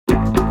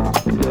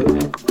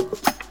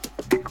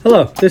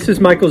Hello, this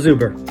is Michael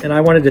Zuber, and I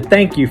wanted to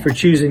thank you for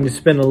choosing to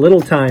spend a little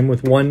time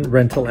with one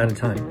rental at a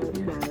time.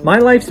 My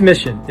life's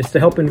mission is to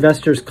help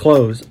investors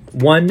close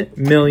 1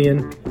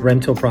 million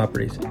rental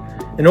properties.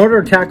 In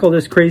order to tackle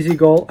this crazy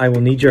goal, I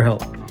will need your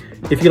help.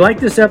 If you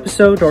like this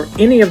episode or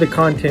any of the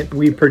content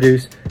we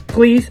produce,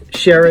 please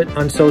share it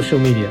on social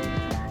media.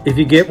 If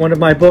you get one of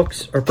my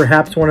books or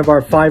perhaps one of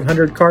our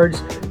 500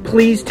 cards,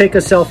 please take a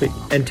selfie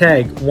and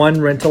tag one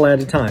rental at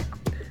a time.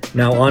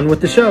 Now on with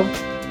the show.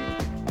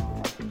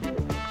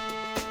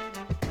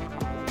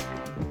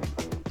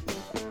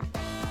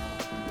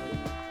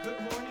 Good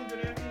morning,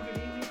 good afternoon, good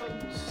evening,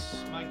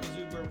 folks. Michael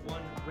Zuber,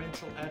 one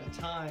rental at a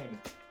time.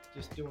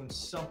 Just doing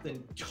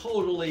something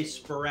totally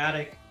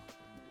sporadic.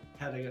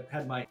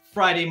 Had my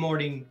Friday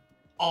morning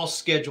all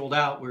scheduled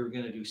out. We were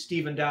going to do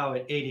Stephen Dow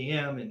at 8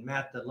 a.m. and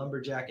Matt the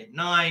Lumberjack at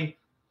 9.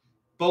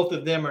 Both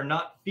of them are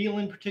not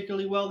feeling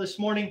particularly well this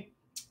morning.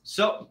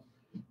 So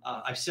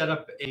I've set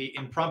up an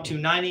impromptu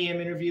 9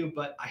 a.m. interview,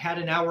 but I had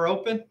an hour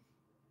open.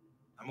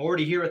 I'm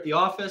already here at the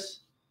office.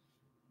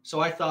 So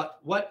I thought,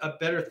 what a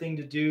better thing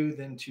to do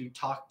than to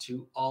talk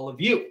to all of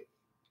you.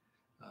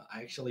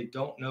 I actually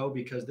don't know,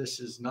 because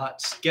this is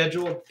not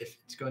scheduled, if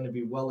it's going to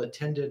be well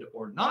attended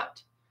or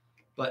not.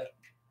 But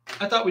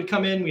I thought we'd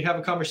come in, we'd have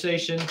a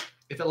conversation.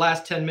 If it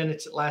lasts 10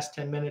 minutes, it lasts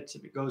 10 minutes.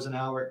 If it goes an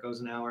hour, it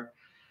goes an hour.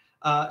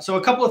 So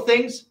a couple of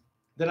things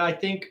that I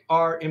think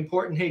are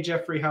important. Hey,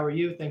 Jeffrey, how are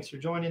you? Thanks for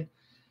joining.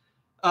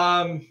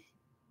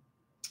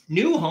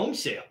 New home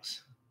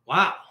sales.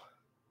 Wow.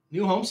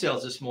 New home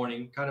sales this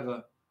morning, kind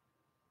of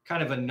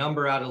a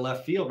number out of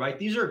left field, right?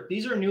 These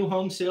are new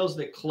home sales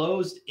that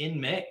closed in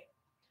May.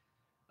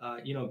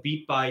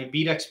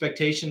 Beat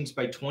expectations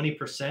by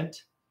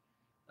 20%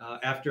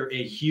 after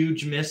a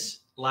huge miss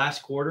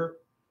last quarter.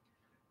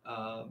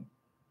 There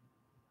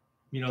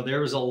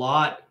was a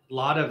lot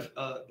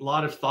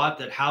of thought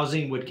that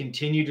housing would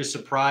continue to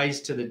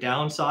surprise to the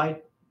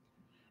downside,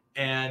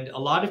 and a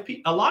lot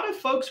of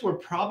folks were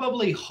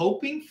probably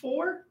hoping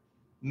for,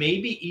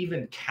 maybe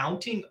even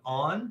counting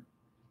on,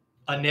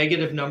 a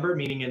negative number,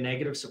 meaning a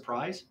negative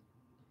surprise.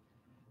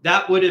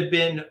 That would have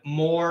been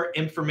more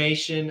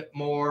information,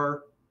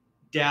 more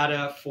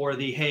data for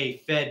the, hey,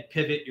 Fed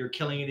pivot, you're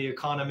killing the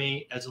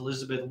economy. As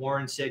Elizabeth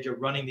Warren said, you're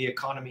running the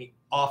economy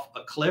off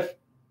a cliff.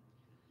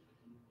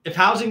 If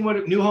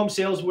new home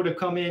sales would have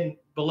come in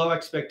below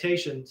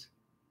expectations,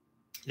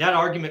 that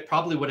argument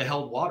probably would have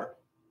held water.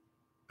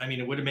 I mean,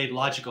 it would have made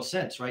logical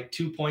sense, right?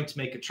 2 points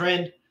make a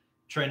trend.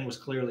 Trend was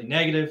clearly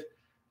negative.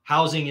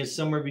 Housing is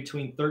somewhere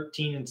between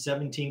 13 and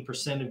 17%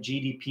 of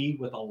GDP,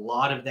 with a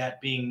lot of that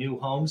being new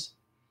homes.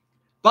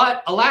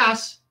 But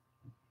alas,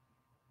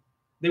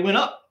 they went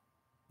up.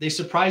 They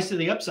surprised to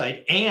the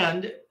upside,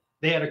 and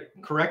they had a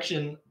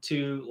correction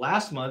to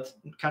last month,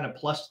 kind of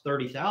plus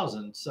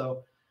 30,000.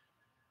 So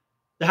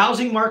the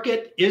housing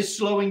market is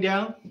slowing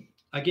down.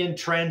 Again,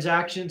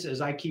 transactions, as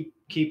I keep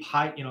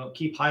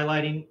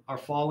highlighting, are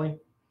falling.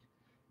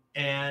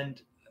 And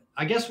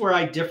I guess where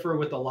I differ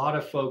with a lot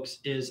of folks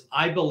is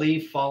I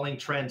believe falling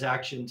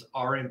transactions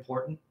are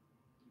important.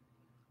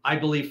 I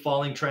believe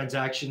falling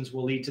transactions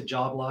will lead to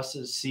job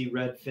losses. See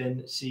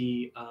Redfin,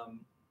 see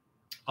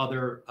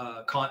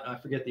I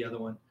forget the other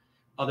one,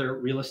 other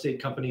real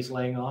estate companies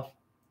laying off.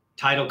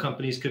 Title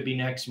companies could be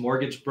next.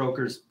 Mortgage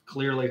brokers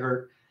clearly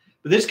hurt.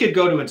 But this could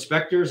go to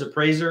inspectors,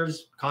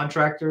 appraisers,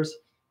 contractors.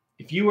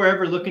 If you were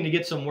ever looking to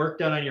get some work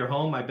done on your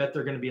home, I bet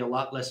they're going to be a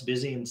lot less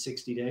busy in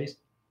 60 days.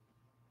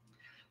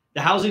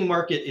 The housing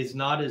market is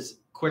not as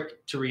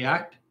quick to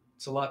react.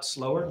 It's a lot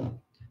slower.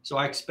 So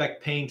I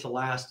expect pain to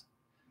last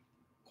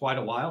quite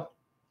a while.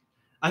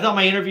 I thought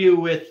my interview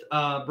with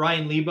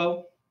Brian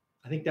Lebo,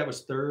 I think that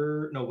was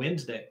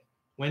Wednesday.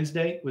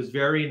 Wednesday was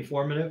very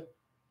informative.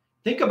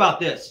 Think about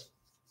this,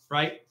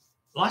 right?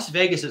 Las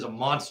Vegas is a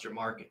monster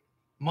market.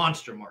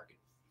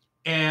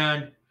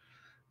 And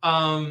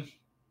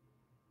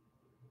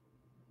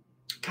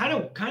kind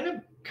of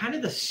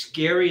the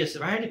scariest,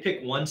 if I had to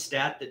pick one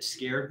stat that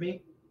scared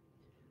me,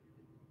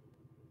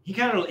 he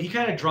kind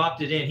of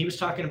dropped it in. He was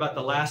talking about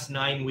the last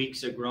 9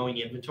 weeks of growing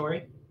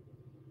inventory.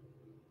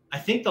 I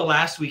think the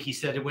last week he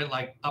said it went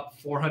like up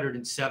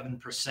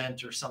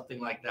 407% or something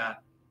like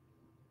that.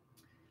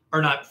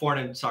 Or not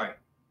 400, sorry,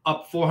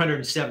 up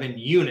 407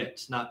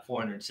 units, not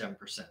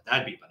 407%.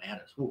 That'd be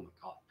bananas. Oh my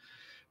God.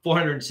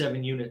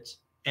 407 units.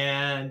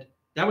 And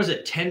that was a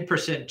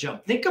 10%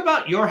 jump. Think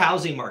about your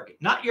housing market,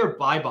 not your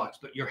buy box,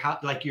 but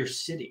like your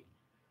city.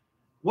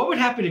 What would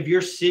happen if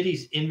your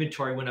city's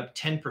inventory went up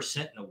 10%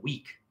 in a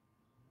week?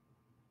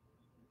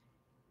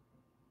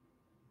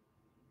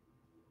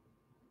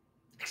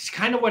 It's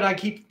kind of what I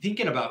keep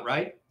thinking about,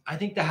 right? I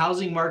think the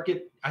housing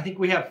market, I think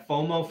we have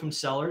FOMO from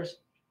sellers.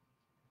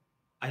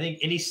 I think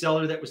any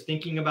seller that was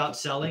thinking about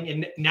selling,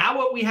 and now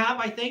what we have,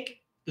 I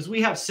think, is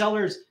we have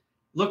sellers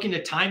looking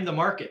to time the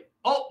market.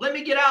 Oh, let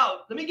me get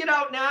out. Let me get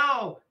out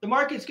now. The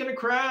market's going to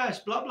crash,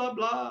 blah, blah,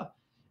 blah.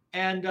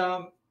 And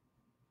I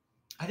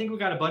think we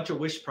got a bunch of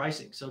wish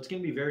pricing. So it's going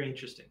to be very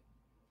interesting.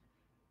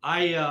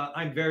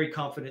 I'm very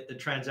confident that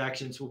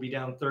transactions will be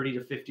down 30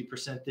 to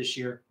 50% this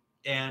year.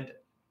 And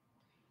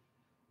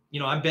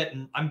I'm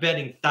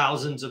betting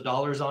thousands of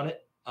dollars on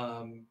it.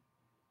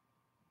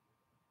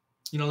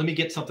 Let me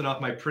get something off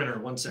my printer.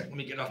 1 second. Let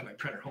me get off my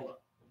printer. Hold on.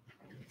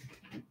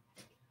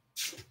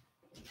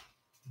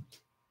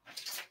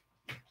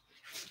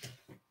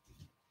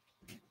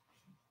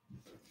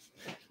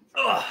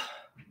 Ugh.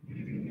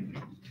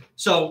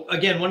 So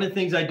again, one of the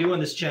things I do on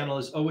this channel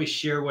is always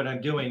share what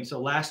I'm doing.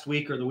 So last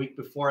week or the week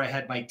before, I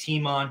had my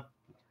team on.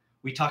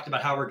 We talked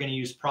about how we're going to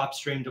use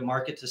PropStream to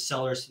market to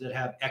sellers that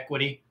have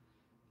equity.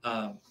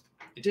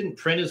 It didn't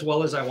print as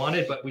well as I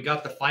wanted, but we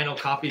got the final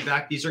copy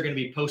back. These are going to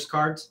be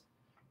postcards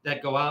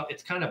that go out.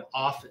 It's kind of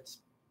off.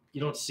 You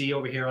don't see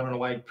over here. I don't know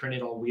why I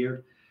printed all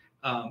weird.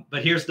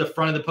 But here's the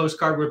front of the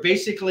postcard.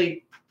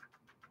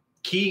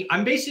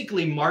 I'm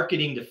basically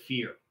marketing to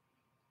fear.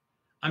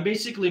 I'm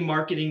basically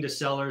marketing to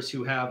sellers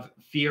who have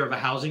fear of a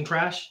housing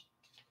crash.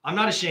 I'm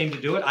not ashamed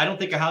to do it. I don't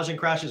think a housing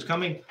crash is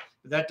coming,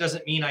 but that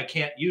doesn't mean I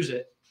can't use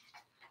it.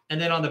 And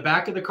then on the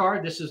back of the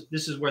card, this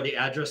is where the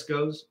address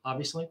goes,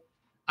 obviously.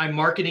 I'm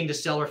marketing to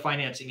seller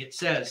financing. It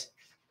says,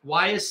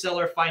 why is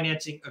seller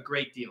financing a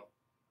great deal?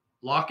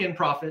 Lock in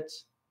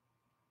profits,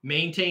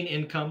 maintain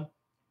income,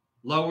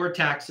 lower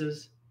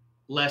taxes,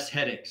 less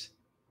headaches.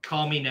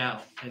 Call me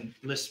now, and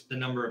list the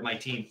number of my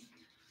team.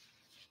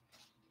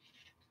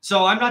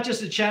 So I'm not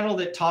just a channel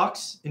that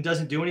talks and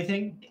doesn't do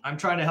anything. I'm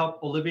trying to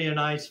help Olivia and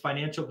I's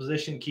financial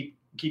position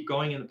keep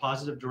going in the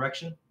positive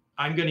direction.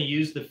 I'm going to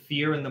use the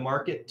fear in the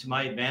market to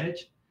my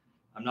advantage.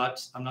 I'm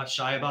not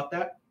shy about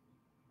that.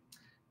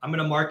 I'm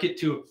going to market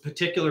to a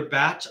particular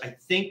batch. I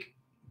think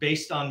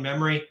based on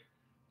memory,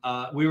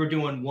 we were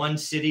doing one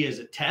city as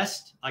a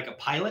test, like a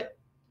pilot.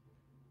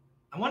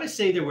 I want to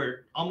say there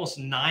were almost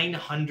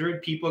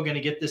 900 people going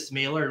to get this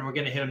mailer, and we're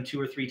going to hit them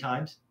 2 or 3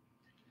 times.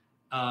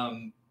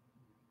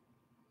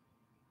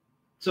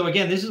 So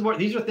again, these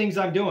are things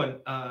I'm doing.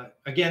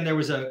 Again, there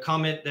was a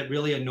comment that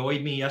really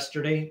annoyed me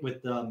yesterday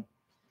with, I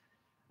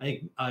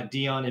think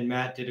Dion and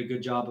Matt did a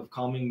good job of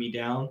calming me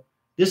down.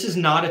 This is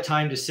not a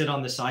time to sit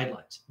on the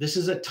sidelines. This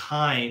is a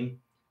time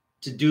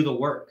to do the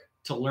work,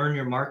 to learn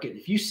your market.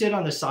 If you sit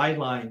on the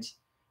sidelines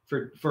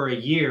for a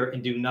year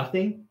and do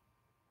nothing,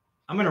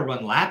 I'm going to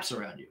run laps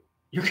around you.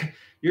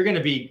 You're going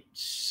to be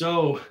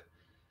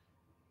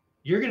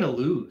you're going to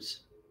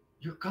lose.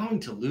 You're going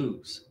to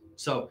lose.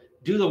 So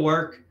do the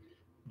work.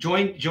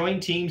 Join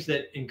teams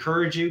that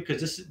encourage you,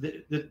 because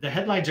the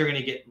headlines are going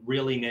to get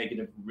really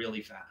negative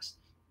really fast.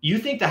 You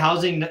think the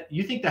housing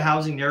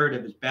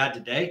narrative is bad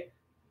today?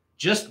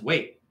 Just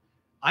wait.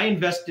 I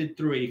invested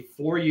through a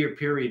 4-year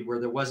period where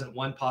there wasn't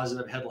one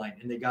positive headline,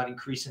 and they got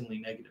increasingly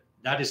negative.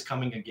 That is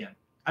coming again.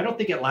 I don't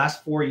think it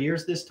lasts 4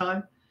 years this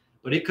time,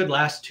 but it could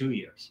last 2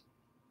 years.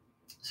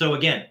 So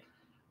again,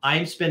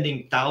 I'm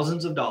spending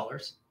thousands of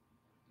dollars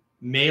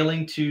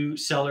mailing to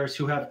sellers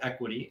who have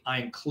equity.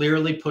 I'm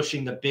clearly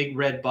pushing the big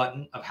red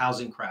button of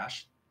housing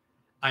crash.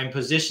 I'm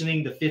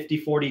positioning the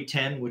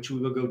 50-40-10, which we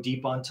will go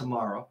deep on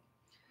tomorrow,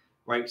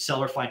 right?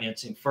 Seller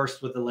financing,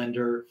 first with the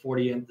lender,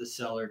 40 in the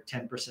seller,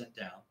 10%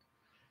 down.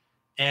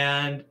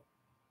 And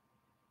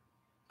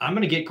I'm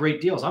going to get great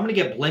deals. I'm going to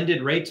get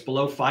blended rates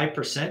below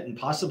 5% and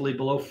possibly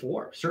below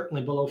 4%,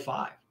 certainly below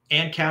 5%,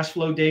 and cash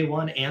flow day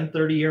one and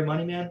 30-year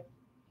money, man.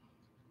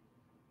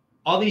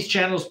 All these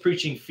channels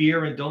preaching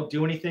fear and don't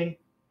do anything.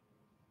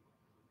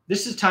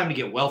 This is time to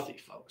get wealthy,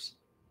 folks.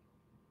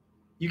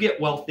 You get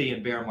wealthy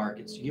in bear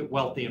markets. You get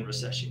wealthy in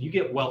recession. You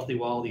get wealthy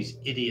while all these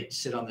idiots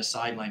sit on the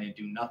sideline and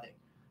do nothing.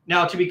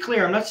 Now, to be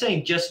clear, I'm not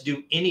saying just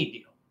do any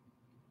deal.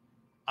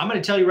 I'm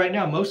going to tell you right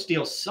now, most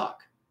deals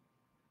suck.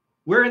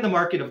 We're in the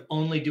market of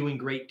only doing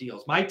great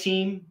deals. My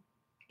team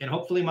and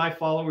hopefully my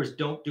followers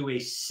don't do a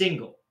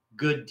single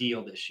good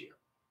deal this year.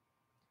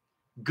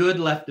 Good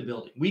left the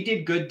building. We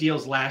did good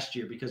deals last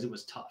year because it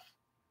was tough.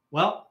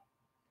 Well,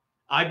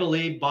 I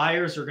believe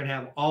buyers are going to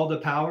have all the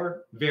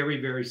power very,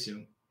 very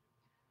soon.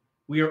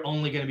 We are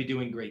only going to be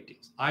doing great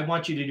deals. I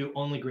want you to do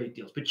only great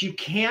deals, but you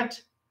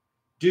can't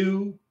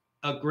do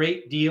a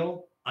great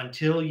deal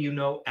until you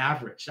know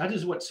average. That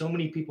is what so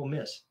many people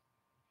miss.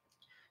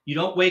 You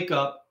don't wake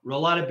up,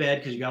 roll out of bed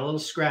because you got a little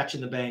scratch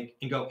in the bank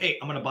and go, hey,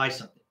 I'm going to buy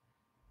something.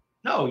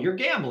 No, you're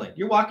gambling.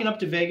 You're walking up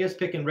to Vegas,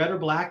 picking red or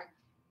black.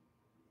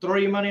 Throw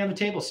your money on the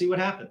table, see what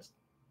happens.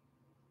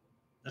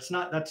 That's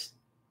at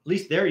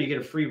least there you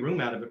get a free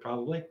room out of it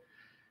probably.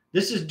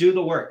 This is do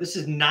the work. This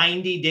is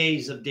 90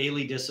 days of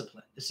daily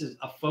discipline. This is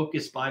a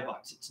focused buy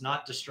box. It's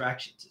not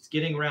distractions. It's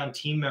getting around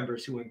team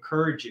members who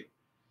encourage you.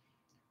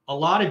 A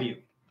lot of you,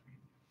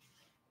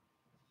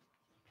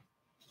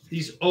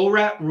 these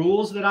ORAT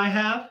rules that I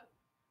have,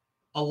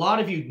 a lot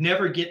of you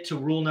never get to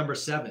rule number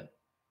 7.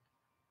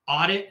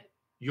 Audit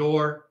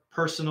your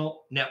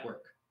personal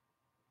network.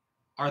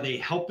 Are they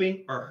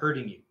helping or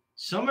hurting you?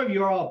 Some of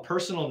your all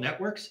personal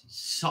networks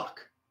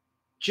suck,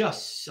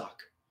 just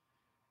suck.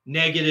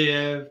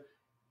 Negative,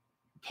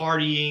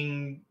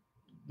 partying,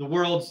 the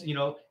world's,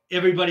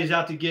 everybody's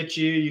out to get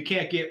you. You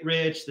can't get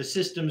rich. The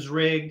system's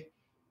rigged.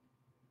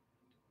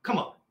 Come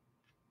on.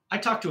 I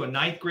talked to a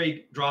 9th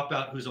grade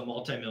dropout who's a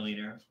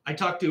multimillionaire. I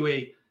talked to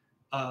a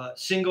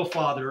single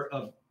father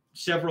of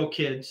several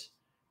kids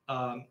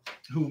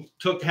who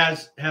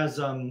has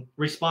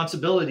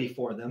responsibility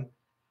for them,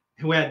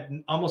 who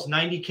had almost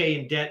 90K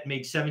in debt,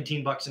 made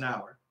 $17 an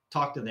hour.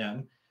 Talk to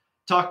them.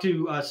 Talk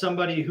to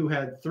somebody who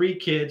had 3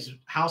 kids,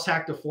 house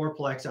hacked a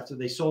 4-plex after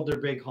they sold their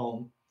big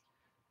home.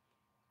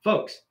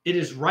 Folks, it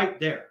is right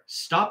there.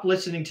 Stop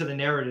listening to the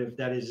narrative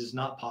that it is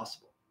not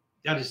possible.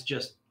 That is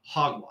just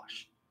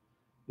hogwash.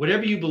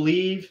 Whatever you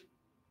believe,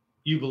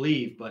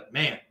 but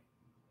man,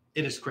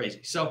 it is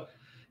crazy. So,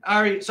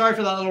 all right, sorry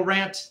for that little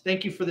rant.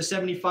 Thank you for the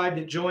 75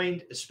 that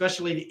joined,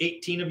 especially the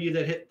 18 of you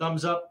that hit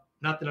thumbs up.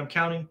 Not that I'm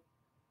counting.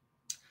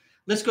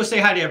 Let's go say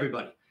hi to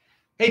everybody.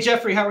 Hey,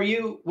 Jeffrey, how are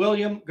you?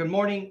 William, good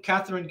morning.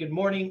 Catherine, good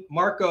morning.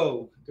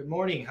 Marco, good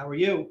morning. How are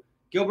you?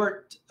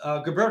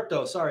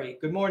 Gilberto, sorry.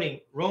 Good morning.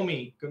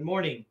 Romy, good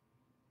morning.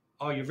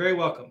 Oh, you're very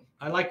welcome.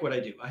 I like what I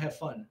do. I have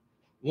fun.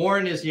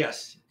 Warren is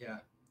yes. Yeah.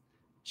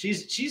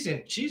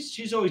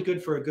 She's always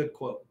good for a good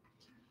quote.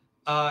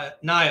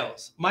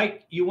 Niles,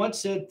 Mike, you once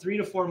said 3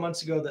 to 4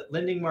 months ago that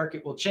lending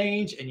market will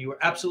change, and you were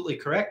absolutely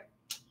correct.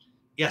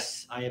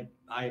 Yes,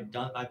 I've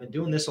been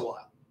doing this a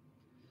while.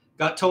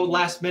 Got told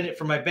last minute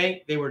from my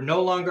bank they were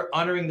no longer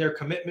honoring their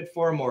commitment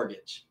for a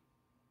mortgage.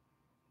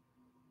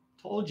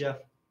 Told you.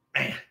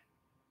 Man.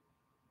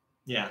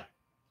 Yeah.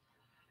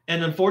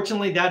 And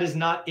unfortunately, that is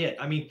not it.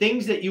 I mean,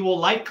 things that you will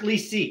likely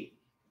see.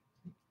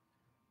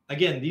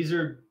 Again, these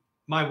are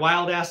my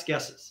wild ass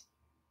guesses.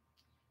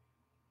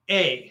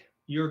 A,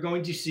 you're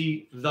going to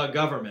see the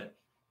government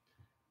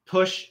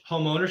push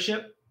home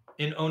ownership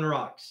in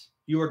owner-occs.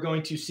 You are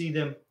going to see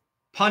them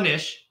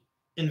punish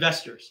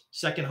investors,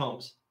 second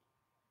homes.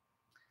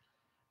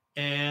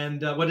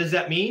 And what does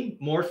that mean?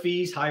 More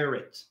fees, higher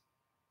rates.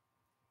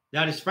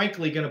 That is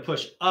frankly going to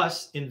push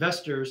us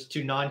investors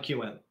to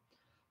non-QM.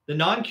 The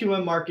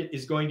non-QM market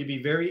is going to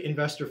be very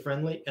investor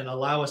friendly and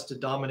allow us to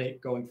dominate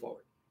going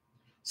forward.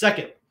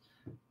 Second,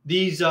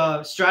 these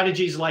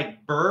strategies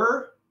like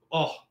BRRRR,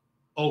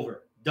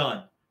 over,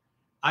 done.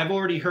 I've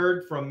already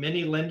heard from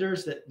many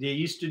lenders that they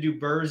used to do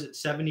BRRRRs at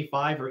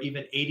 75 or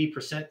even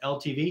 80%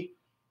 LTV.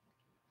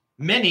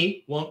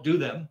 Many won't do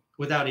them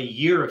without a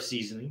year of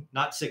seasoning,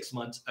 not 6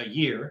 months, a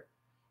year.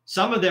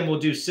 Some of them will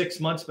do 6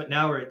 months, but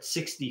now we're at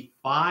 65%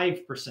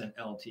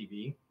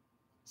 LTV.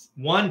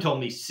 One told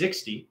me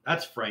 60.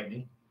 That's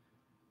frightening.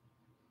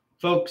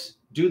 Folks,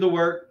 do the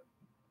work.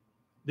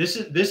 This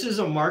is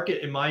a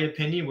market, in my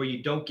opinion, where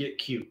you don't get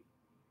cute.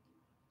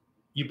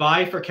 You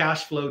buy for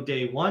cash flow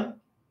day one.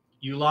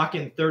 You lock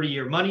in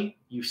 30-year money.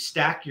 You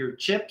stack your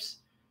chips.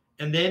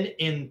 And then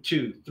in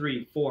 2,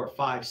 3, 4,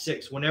 5,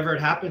 6, whenever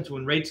it happens,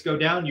 when rates go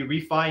down, you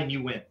refi and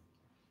you win.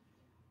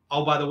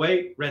 Oh, by the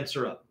way, rents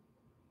are up.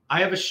 I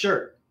have a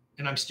shirt,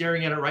 and I'm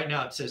staring at it right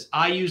now. It says,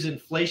 I use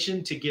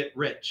inflation to get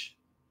rich.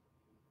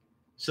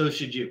 So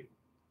should you.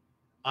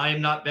 I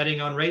am not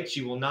betting on rates.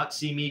 You will not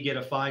see me get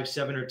a 5,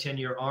 7, or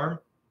 10-year ARM.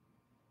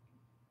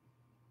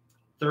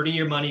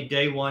 30-year money,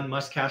 day one,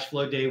 must cash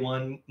flow day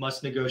one,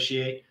 must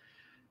negotiate.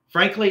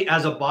 Frankly,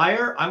 as a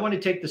buyer, I want to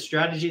take the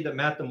strategy that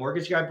Matt, the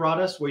mortgage guy, brought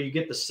us, where you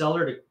get the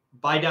seller to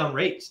buy down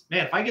rates.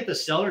 Man, if I get the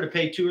seller to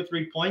pay 2 or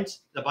 3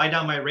 points to buy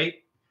down my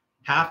rate,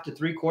 1/2 to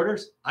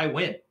 3/4, I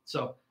win.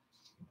 So,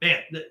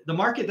 man, the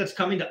market that's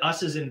coming to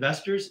us as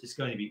investors is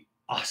going to be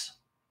awesome.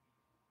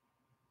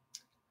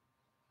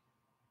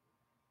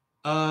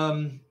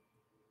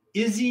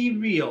 Izzy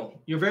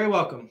Real, you're very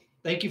welcome.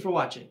 Thank you for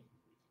watching.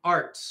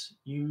 Arts,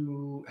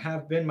 you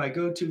have been my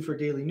go-to for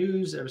daily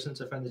news ever since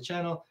I found the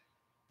channel.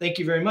 Thank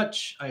you very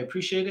much. I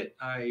appreciate it.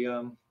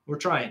 We're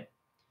trying.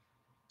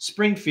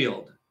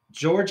 Springfield,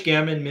 George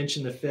Gammon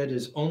mentioned the Fed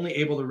is only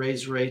able to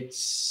raise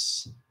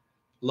rates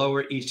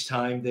lower each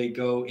time they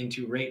go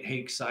into rate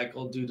hike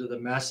cycle due to the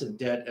massive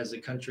debt as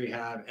the country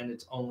have, and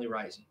it's only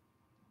rising.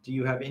 Do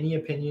you have any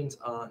opinions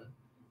on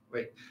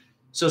rate?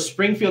 So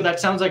Springfield,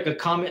 that sounds like a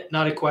comment,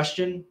 not a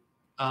question.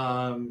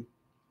 I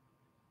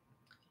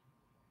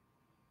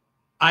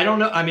don't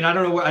know. I mean, I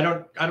don't know. I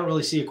don't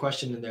really see a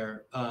question in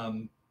there.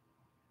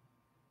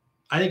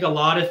 I think a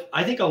lot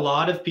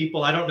of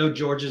people, I don't know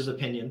George's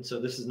opinion, so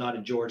this is not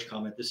a George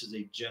comment. This is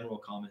a general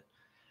comment.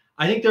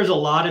 I think there's a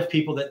lot of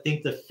people that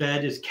think the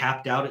Fed is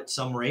capped out at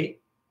some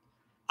rate.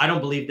 I don't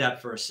believe that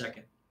for a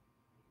second.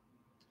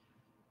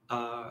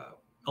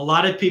 A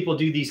lot of people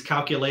do these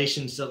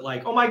calculations that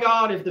like, oh my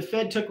God, if the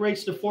Fed took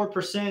rates to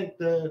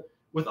 4%,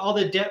 with all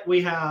the debt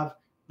we have,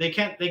 they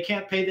can't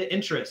pay the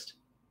interest.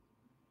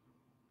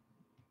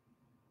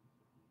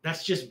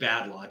 That's just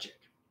bad logic.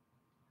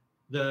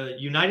 The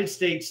United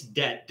States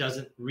debt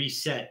doesn't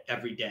reset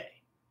every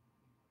day,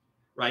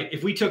 right?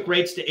 If we took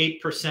rates to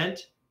 8%,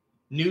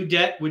 new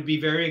debt would be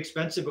very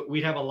expensive, but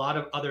we'd have a lot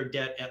of other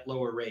debt at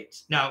lower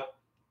rates. Now,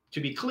 to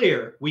be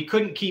clear, we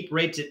couldn't keep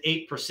rates at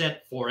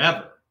 8%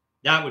 forever.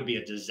 That would be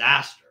a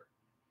disaster.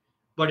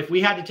 But if we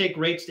had to take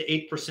rates to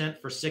 8%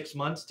 for 6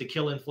 months to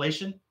kill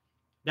inflation,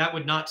 that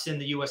would not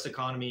send the U.S.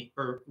 economy,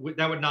 or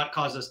that would not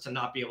cause us to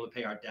not be able to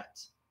pay our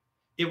debts.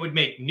 It would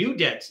make new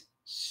debts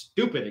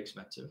stupid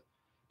expensive,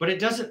 but it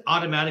doesn't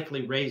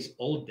automatically raise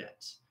old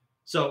debts.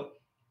 So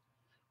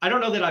I don't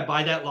know that I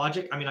buy that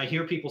logic. I mean, I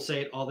hear people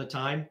say it all the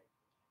time.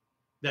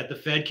 that the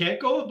Fed can't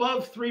go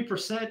above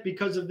 3%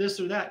 because of this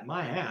or that.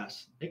 My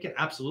ass. They can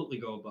absolutely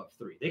go above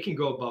 3. They can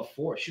go above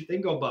 4. Shoot, they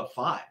can go above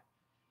 5.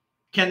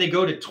 Can they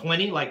go to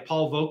 20 like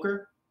Paul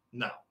Volcker?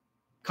 No.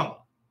 Come on.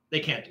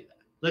 They can't do that.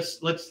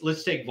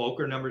 Let's take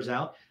Volcker numbers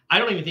out. I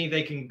don't even think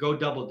they can go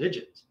double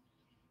digits.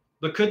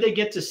 But could they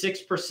get to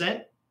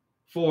 6%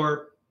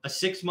 for a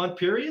 6-month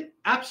period?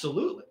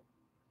 Absolutely.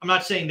 I'm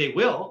not saying they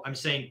will. I'm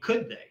saying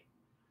could they?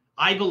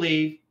 I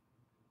believe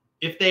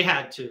if they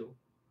had to,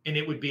 and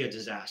it would be a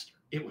disaster.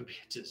 It would be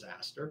a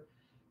disaster.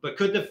 But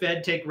could the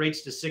Fed take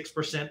rates to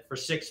 6% for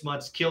 6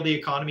 months, kill the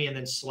economy, and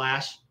then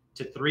slash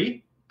to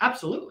 3?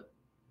 Absolutely.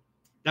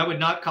 That would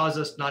not cause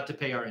us not to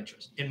pay our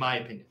interest, in my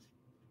opinion.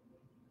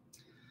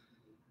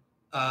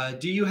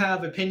 Do you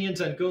have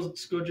opinions on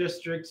school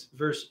districts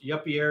versus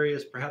yuppie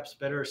areas, perhaps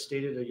better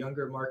stated a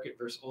younger market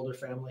versus older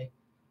family?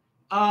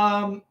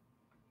 No,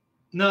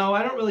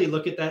 I don't really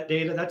look at that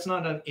data. That's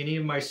not on any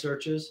of my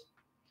searches.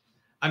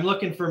 I'm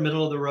looking for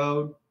middle of the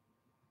road.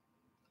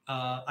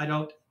 I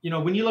don't,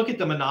 when you look at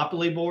the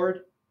Monopoly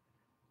board,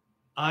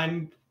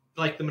 I'm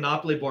like the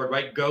Monopoly board,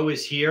 right? Go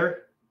is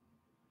here.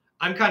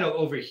 I'm kind of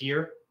over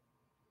here,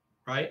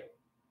 right?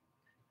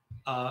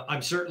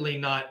 I'm certainly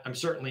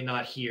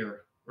not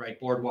here, right?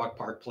 Boardwalk,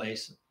 Park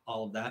Place,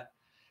 all of that.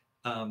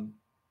 No,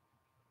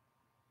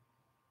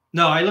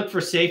 I look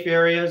for safe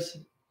areas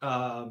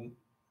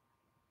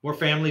where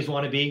families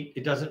want to be.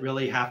 It doesn't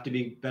really have to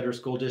be better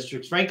school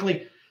districts.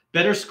 Frankly,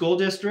 better school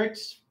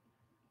districts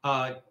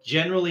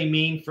generally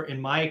mean, in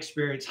my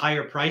experience,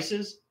 higher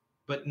prices,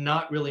 but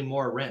not really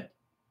more rent.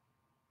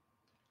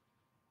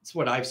 That's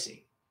what I've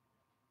seen.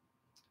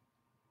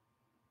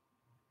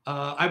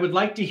 I would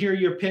like to hear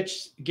your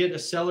pitch. Get a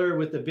seller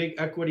with a big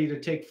equity to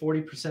take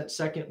 40%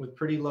 second with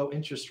pretty low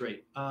interest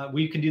rate.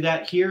 We can do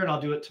that here, and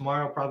I'll do it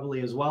tomorrow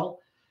probably as well.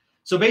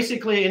 So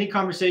basically, any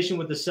conversation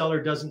with the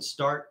seller doesn't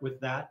start with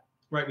that,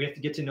 right? We have to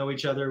get to know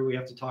each other. We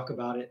have to talk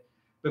about it.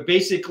 But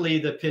basically,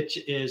 the pitch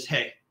is,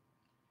 hey,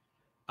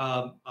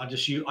 I'll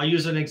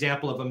use an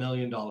example of $1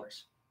 million.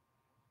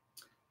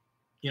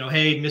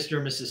 Hey, Mr.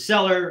 and Mrs.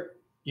 Seller,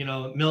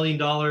 $1 million.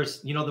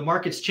 The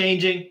market's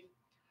changing.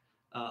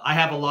 I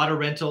have a lot of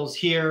rentals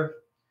here.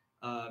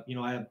 I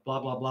have blah,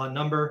 blah, blah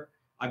number.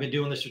 I've been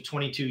doing this for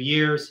 22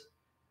 years.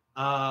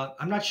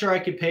 I'm not sure I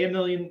could pay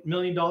 $1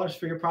 million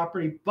for your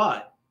property,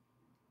 but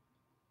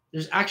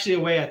there's actually a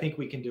way I think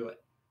we can do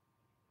it.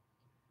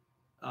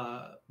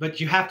 But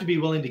you have to be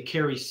willing to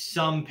carry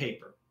some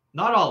paper,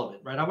 not all of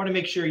it, right? I want to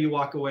make sure you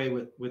walk away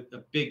with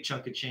a big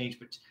chunk of change,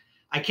 but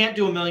I can't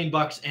do $1 million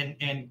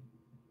and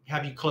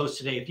have you close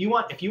today. If you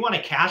want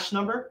a cash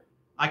number,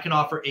 I can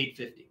offer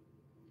 $850.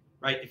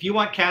 Right? If you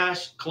want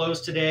cash,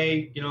 close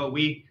today,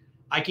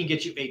 I can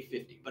get you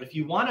 $850. But if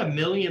you want $1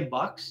 million,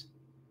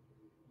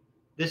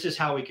 this is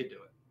how we could do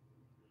it.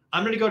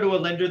 I'm going to go to a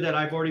lender that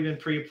I've already been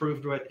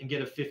pre-approved with and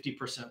get a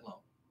 50% loan.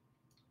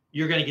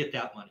 You're going to get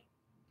that money.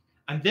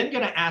 I'm then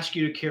going to ask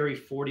you to carry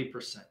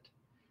 40%.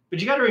 But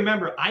you got to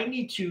remember, I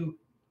need to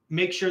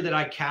make sure that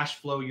I cash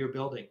flow your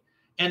building.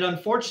 And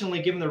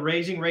unfortunately, given the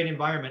raising rate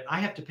environment, I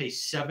have to pay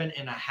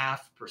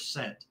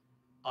 7.5%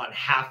 on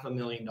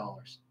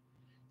 $500,000.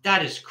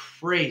 That is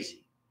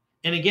crazy.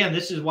 And again,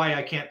 this is why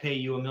I can't pay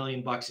you $1 million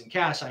in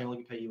cash. I only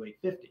can pay you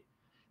 $850.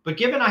 But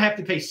given I have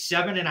to pay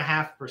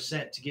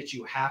 7.5% to get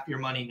you half your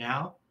money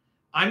now,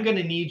 I'm going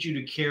to need you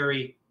to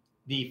carry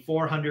the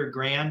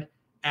 $400,000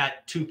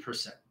 at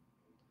 2%.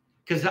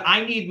 Because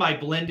I need my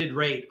blended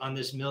rate on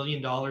this $1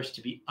 million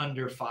to be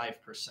under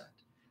 5%.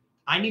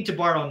 I need to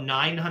borrow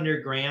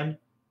 $900,000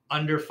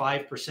 under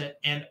 5%.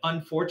 And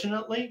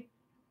unfortunately,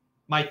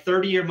 my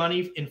 30-year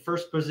money in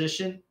first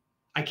position,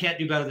 I can't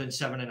do better than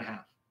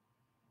 7.5.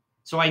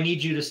 So I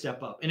need you to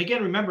step up. And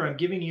again, remember, I'm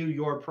giving you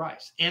your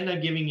price, and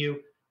I'm giving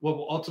you what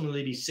will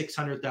ultimately be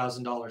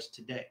 $600,000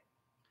 today.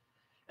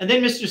 And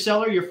then, Mr.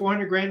 Seller, your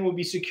 $400,000 will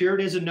be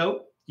secured as a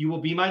note. You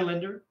will be my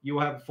lender. You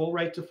will have full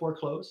right to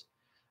foreclose.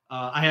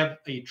 I have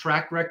a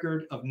track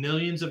record of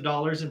millions of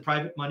dollars in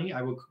private money.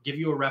 I will give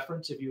you a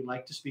reference if you would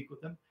like to speak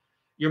with them.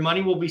 Your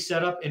money will be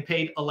set up and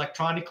paid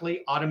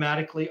electronically,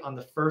 automatically on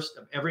the 1st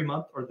of every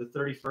month or the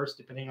 31st,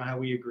 depending on how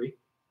we agree.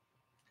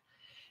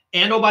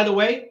 And oh, by the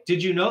way,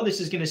 did you know this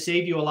is going to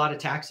save you a lot of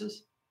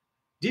taxes?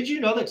 Did you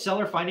know that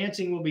seller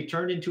financing will be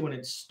turned into an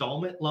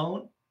installment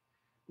loan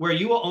where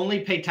you will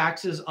only pay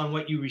taxes on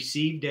what you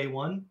receive day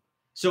one?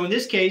 So in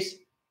this case,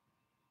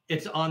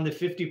 it's on the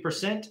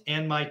 50%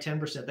 and my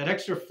 10%. That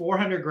extra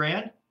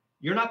 $400,000,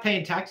 you're not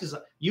paying taxes.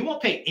 You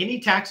won't pay any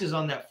taxes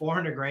on that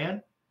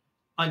 $400,000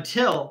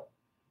 until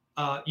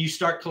you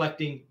start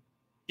collecting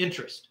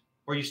interest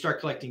or you start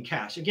collecting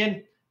cash.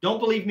 Again, don't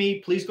believe me.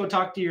 Please go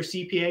talk to your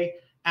CPA.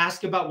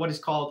 Ask about what is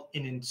called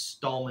an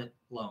installment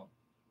loan.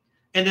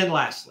 And then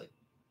lastly,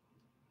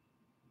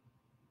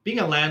 being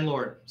a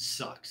landlord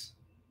sucks,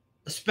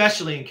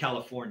 especially in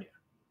California.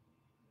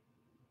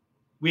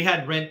 We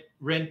had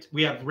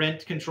we have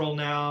rent control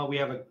now. We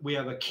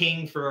have a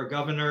king for a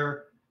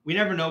governor. We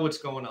never know what's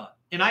going on.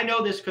 And I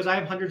know this because I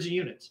have hundreds of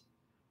units.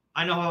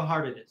 I know how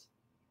hard it is.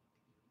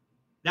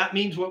 That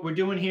means what we're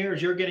doing here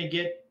is you're going to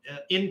get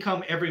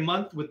income every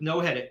month with no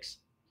headaches.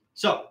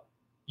 So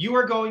you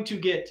are going to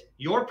get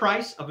your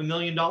price of $1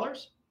 million.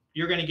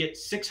 You're going to get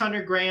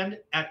 600 grand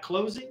at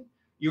closing.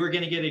 You are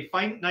going to get a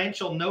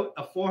financial note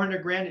of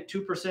 400 grand at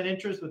 2%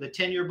 interest with a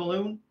 10-year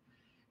balloon.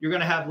 You're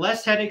going to have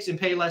less headaches and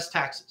pay less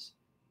taxes.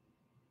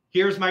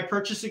 Here's my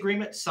purchase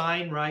agreement.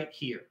 Sign right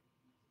here.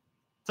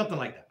 Something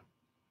like that,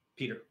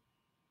 Peter.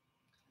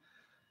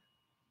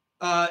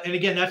 And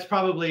again, that's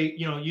probably,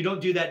 you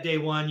don't do that day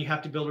one. You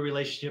have to build a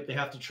relationship. They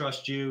have to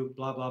trust you,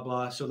 blah, blah,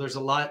 blah. So there's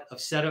a lot of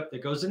setup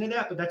that goes into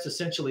that, but that's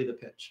essentially the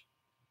pitch.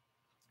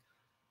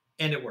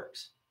 And it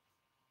works.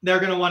 They're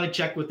going to want to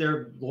check with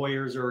their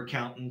lawyers or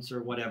accountants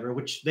or whatever,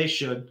 which they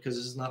should, because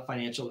this is not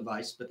financial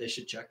advice, but they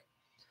should check.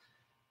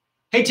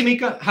 Hey,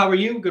 Tamika, how are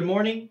you? Good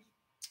morning.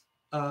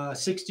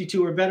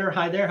 62 or better.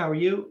 Hi there. How are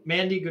you?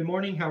 Mandy, good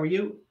morning. How are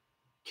you?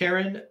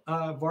 Karen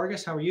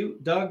Vargas, how are you?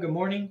 Doug, good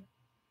morning.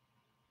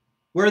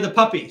 Where are the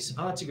puppies?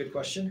 Oh, that's a good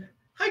question.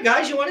 Hi,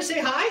 guys. You want to say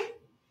hi?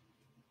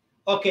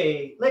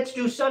 Okay, let's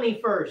do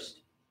Sunny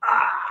first.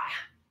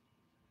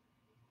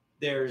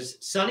 There's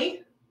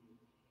Sunny.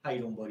 How you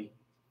doing, buddy?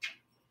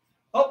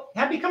 Oh,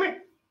 Happy, come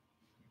here.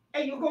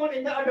 Hey, you going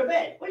in the other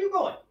bed. Where are you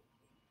going?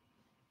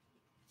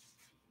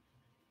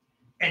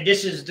 And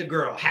this is the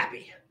girl,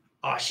 Happy.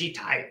 Oh, she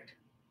tired.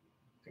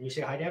 Can you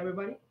say hi to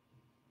everybody?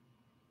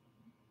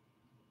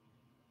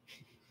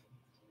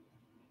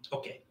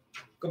 Okay,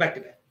 go back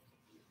to bed.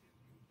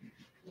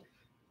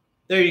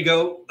 There you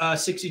go.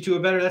 62 or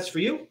better. That's for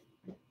you.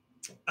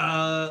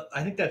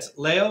 I think that's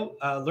Leo.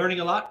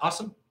 Learning a lot.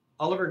 Awesome.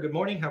 Oliver, good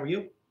morning. How are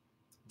you?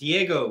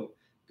 Diego,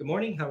 good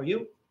morning. How are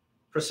you?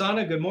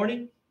 Prasanna, good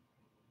morning.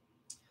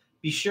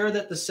 Be sure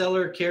that the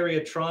seller carry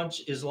a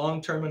tranche is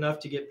long-term enough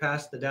to get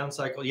past the down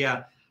cycle.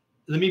 Yeah.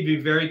 Let me be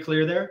very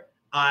clear there.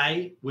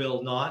 I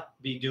will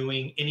not be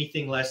doing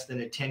anything less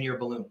than a 10-year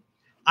balloon.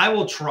 I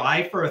will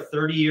try for a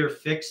 30-year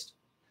fixed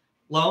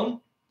loan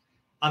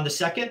on the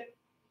second.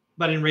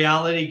 But in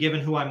reality,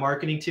 given who I'm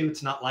marketing to,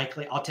 it's not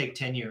likely. I'll take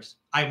 10 years.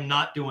 I'm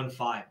not doing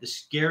 5. The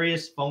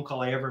scariest phone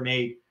call I ever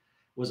made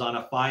was on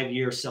a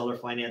 5-year seller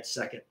finance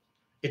second.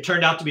 It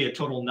turned out to be a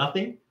total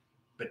nothing,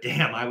 but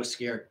damn, I was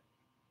scared.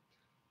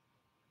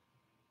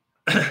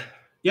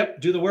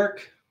 Yep, do the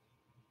work.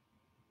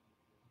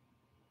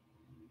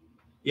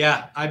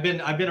 Yeah, I've been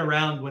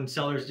around when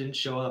sellers didn't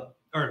show up,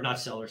 or not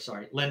sellers,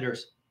 sorry,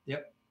 lenders.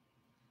 Yep.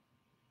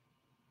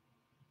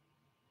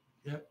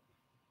 Yep.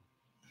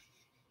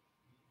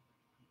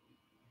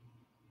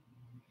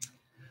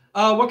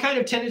 What kind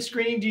of tenant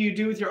screening do you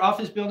do with your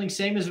office building?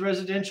 Same as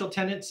residential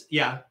tenants?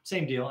 Yeah,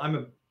 same deal. I'm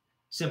a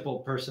simple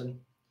person.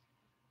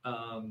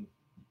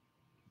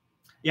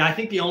 Yeah, I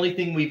think the only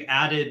thing we've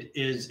added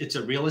is it's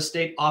a real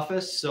estate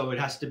office. So it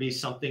has to be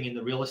something in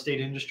the real estate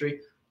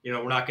industry.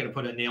 We're not going to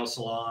put a nail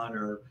salon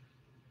or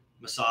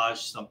massage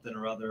something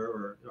or other,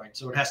 or right.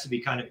 So it has to be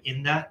kind of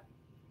in that.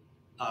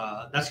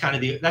 That's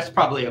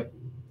probably a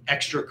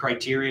extra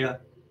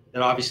criteria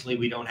that obviously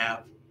we don't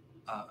have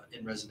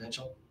in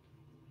residential.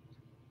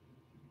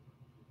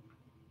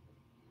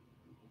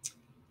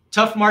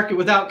 Tough market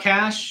without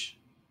cash.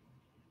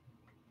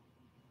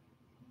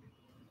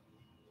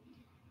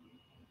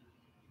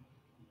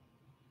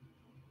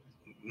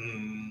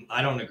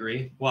 I don't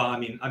agree. Well, I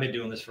mean, I've been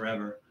doing this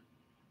forever.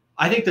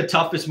 I think the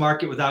toughest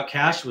market without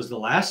cash was the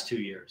last 2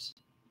 years.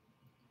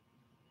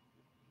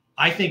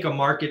 I think a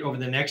market over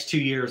the next 2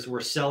 years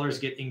where sellers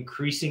get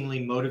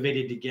increasingly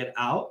motivated to get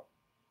out,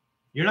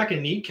 you're not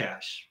going to need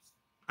cash.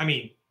 I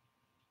mean,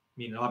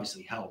 it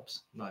obviously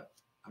helps.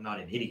 I'm not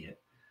an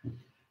idiot.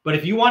 But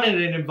if you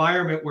wanted an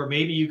environment where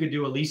maybe you could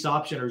do a lease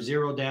option or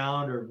zero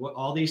down or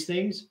all these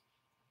things,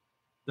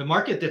 the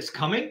market that's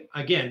coming,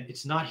 again,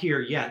 it's not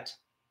here yet,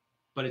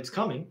 but it's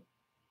coming.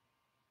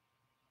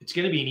 It's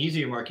going to be an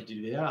easier market to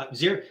do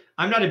that.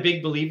 I'm not a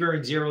big believer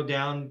in zero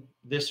down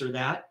this or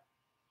that.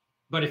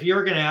 But if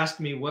you're going to ask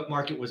me what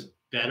market was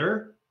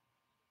better,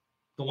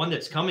 the one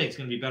that's coming is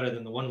going to be better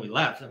than the one we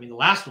left. I mean, the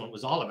last one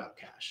was all about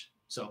cash.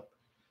 So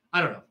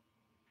I don't know.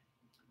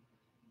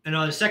 And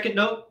on the second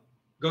note,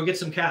 go get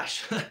some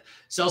cash,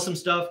 sell some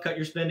stuff, cut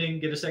your spending,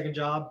 get a second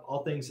job,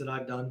 all things that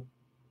I've done.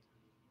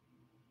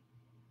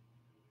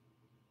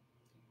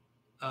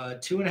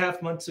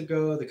 2.5 months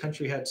ago, the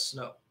country had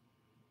snow.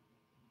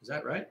 Is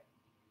that right?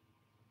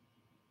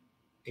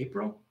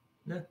 April?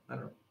 No, I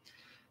don't know.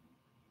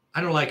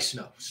 I don't like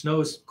snow.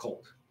 Snow is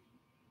cold.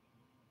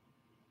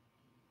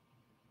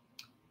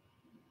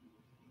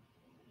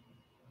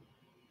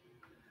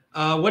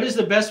 What is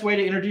the best way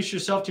to introduce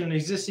yourself to an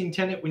existing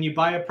tenant when you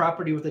buy a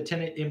property with a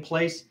tenant in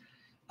place?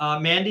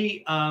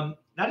 Mandy,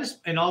 that is,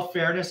 in all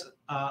fairness,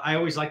 I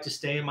always like to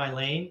stay in my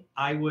lane.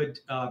 I would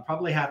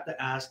probably have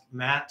to ask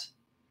Matt,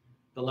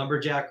 the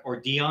lumberjack, or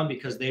Dion,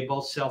 because they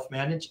both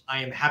self-manage.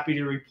 I am happy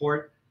to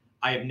report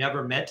I have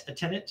never met a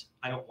tenant.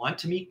 I don't want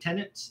to meet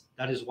tenants.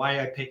 That is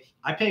why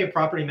I pay a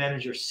property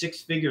manager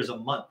 6 figures a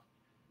month.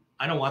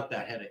 I don't want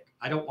that headache.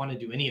 I don't want to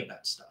do any of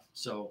that stuff.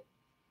 So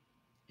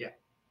yeah,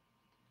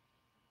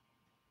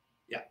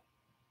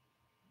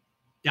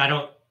 I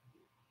don't.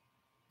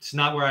 It's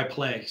not where I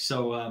play.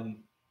 So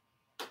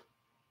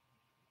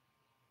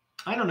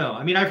I don't know.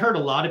 I mean, I've heard a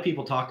lot of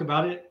people talk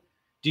about it.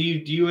 Do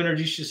you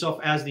introduce yourself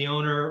as the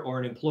owner or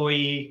an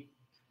employee?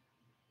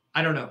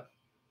 I don't know.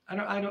 I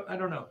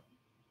don't know.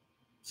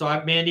 So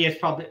Mandy, it's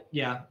probably,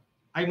 yeah,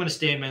 I'm going to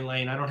stay in my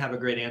lane. I don't have a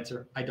great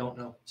answer. I don't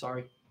know.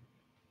 Sorry.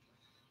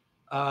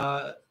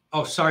 Oh,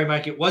 sorry,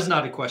 Mike. It was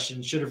not a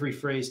question. Should have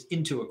rephrased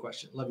into a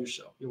question. Love your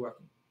show. You're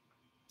welcome.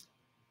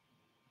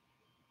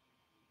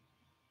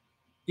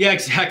 Yeah,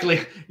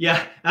 exactly.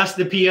 Yeah. Ask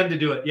the PM to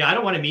do it. Yeah. I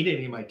don't want to meet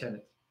any of my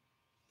tenants.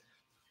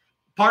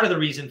 Part of the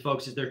reason,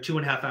 folks, is they're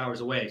 2.5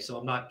 hours away. So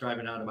I'm not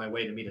driving out of my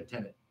way to meet a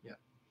tenant. Yeah.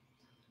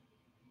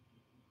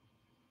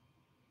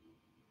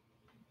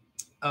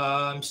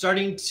 I'm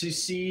starting to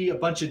see a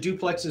bunch of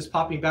duplexes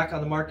popping back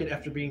on the market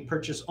after being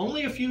purchased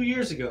only a few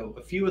years ago.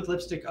 A few with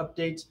lipstick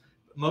updates,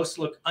 but most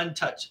look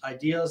untouched.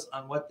 Ideas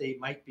on what they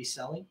might be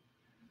selling?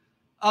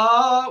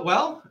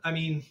 Well, I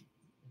mean,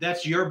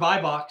 that's your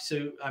buy box.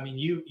 So, I mean,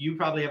 you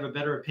probably have a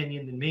better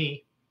opinion than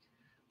me.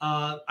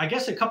 I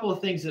guess a couple of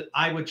things that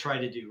I would try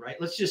to do,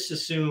 right? Let's just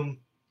assume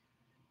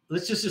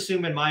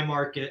in my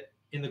market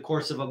in the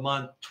course of a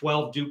month,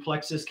 12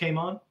 duplexes came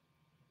on.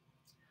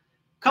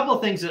 Couple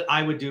of things that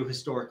I would do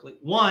historically.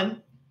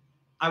 One,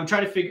 I would try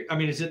to figure, I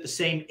mean, is it the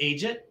same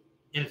agent?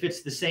 And if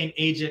it's the same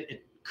agent,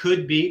 it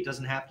could be, it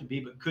doesn't have to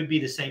be, but could be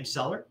the same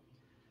seller.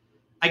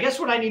 I guess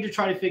what I need to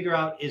try to figure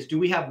out is, do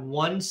we have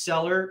one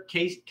seller,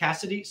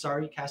 Cassidy,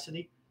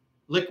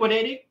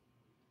 liquidating?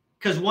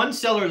 Because one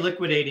seller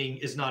liquidating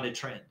is not a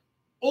trend.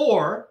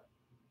 Or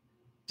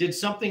did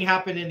something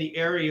happen in the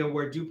area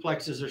where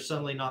duplexes are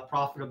suddenly not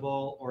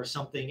profitable or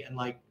something, and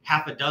like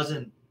half a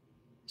dozen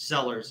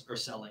sellers are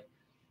selling?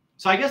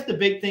 So I guess the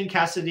big thing,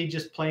 Cassidy,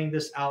 just playing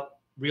this out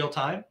real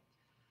time,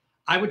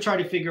 I would try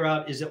to figure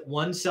out, is it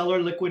one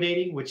seller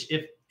liquidating, which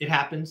if it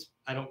happens,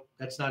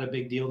 that's not a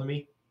big deal to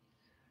me.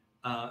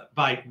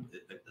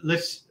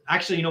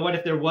 Actually, you know what?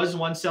 If there was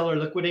one seller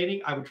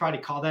liquidating, I would try to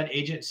call that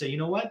agent and say, you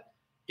know what?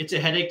 It's a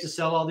headache to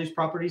sell all these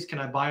properties. Can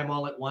I buy them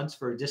all at once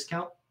for a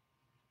discount?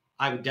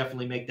 I would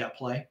definitely make that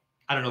play.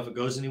 I don't know if it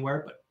goes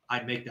anywhere, but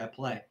I'd make that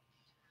play.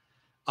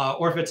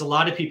 Or if it's a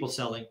lot of people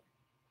selling,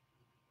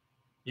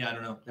 yeah, I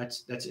don't know.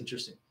 That's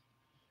interesting.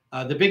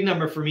 The big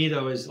number for me,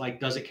 though, is like,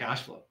 does it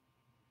cash flow?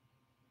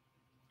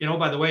 You know,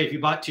 by the way, if you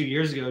bought 2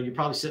 years ago, you're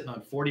probably sitting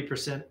on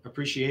 40%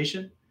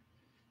 appreciation.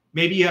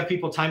 Maybe you have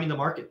people timing the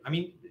market. I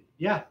mean,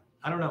 yeah,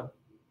 I don't know.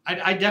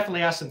 I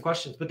definitely ask some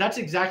questions, but that's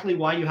exactly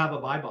why you have a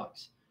buy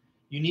box.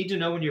 You need to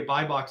know when your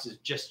buy box is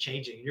just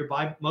changing. Your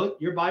buy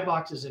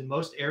boxes in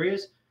most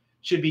areas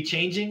should be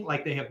changing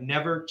like they have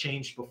never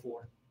changed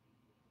before.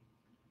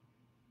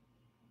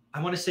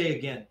 I want to say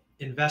again,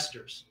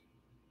 investors,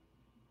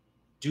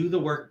 do the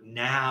work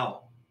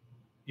now.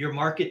 Your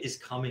market is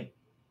coming.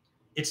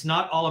 It's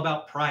not all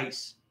about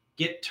price.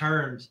 Get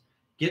terms,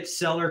 get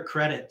seller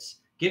credits,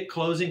 get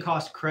closing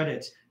cost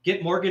credits,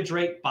 get mortgage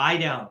rate buy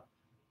down.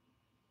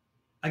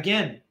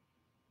 Again,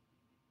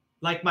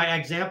 like my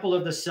example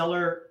of the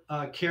seller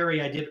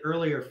carry I did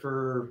earlier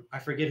for, I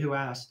forget who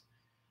asked.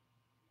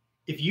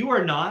 If you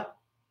are not,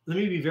 let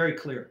me be very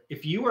clear.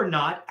 If you are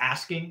not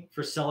asking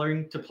for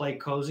seller to play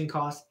closing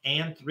costs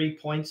and 3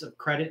 points of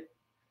credit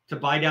to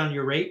buy down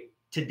your rate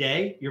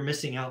today, you're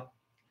missing out.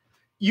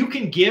 You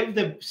can give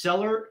the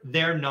seller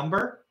their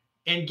number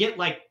and get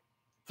like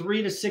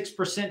 3 to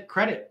 6%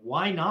 credit.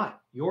 Why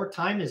not? Your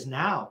time is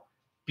now.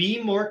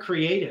 Be more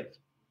creative.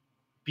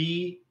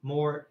 Be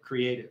more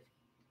creative.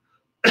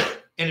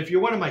 And if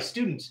you're one of my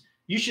students,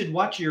 you should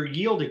watch your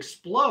yield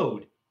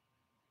explode,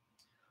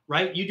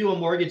 right? You do a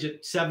mortgage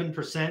at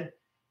 7%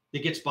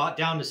 that gets bought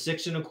down to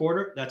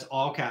 6.25%. That's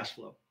all cash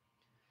flow.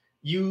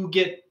 You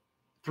get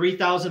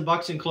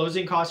 $3,000 in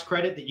closing cost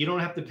credit that you don't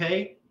have to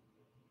pay,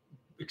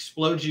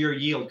 explodes your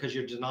yield because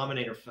your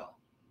denominator fell.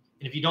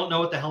 And if you don't know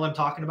what the hell I'm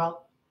talking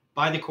about,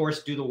 buy the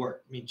course, do the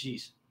work. I mean,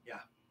 geez,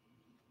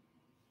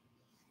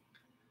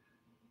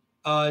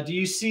 yeah. Do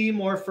you see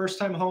more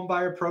first-time home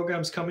buyer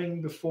programs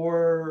coming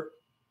before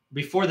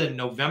the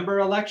November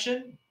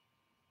election?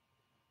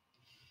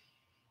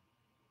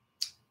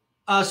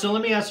 So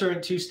let me answer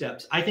in 2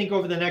 steps. I think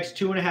over the next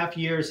 2.5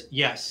 years,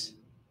 yes,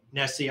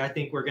 Nessie, I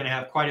think we're going to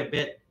have quite a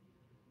bit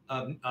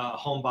of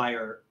home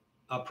buyer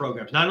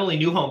programs. Not only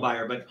new home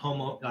buyer, but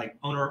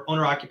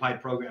owner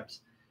occupied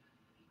programs.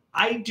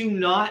 I do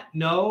not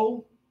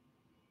know.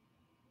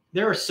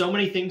 There are so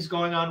many things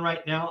going on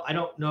right now. I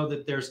don't know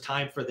that there's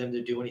time for them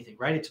to do anything,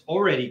 right? It's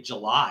already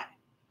July,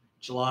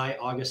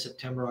 August,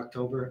 September,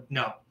 October.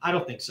 No, I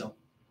don't think so.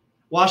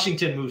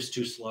 Washington moves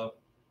too slow.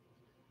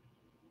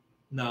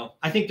 No,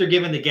 I think they're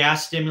giving the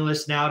gas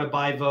stimulus now to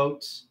buy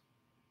votes.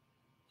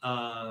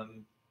 I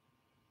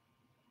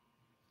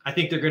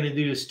think they're going to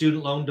do a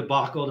student loan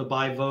debacle to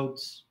buy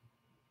votes.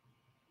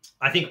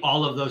 I think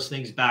all of those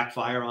things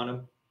backfire on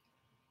them.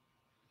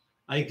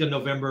 I think the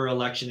November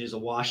election is a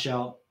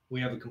washout. We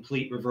have a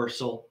complete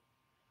reversal.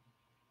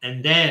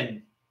 And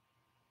then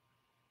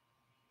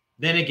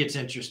it gets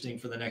interesting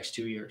for the next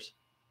 2 years.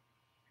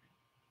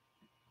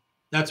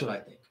 That's what I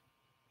think.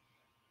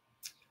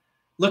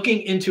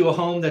 looking into a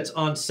home that's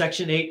on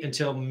Section 8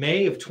 until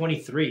May of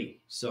 23.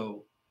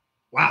 So,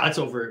 wow, that's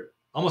over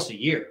almost a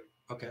year.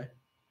 Okay.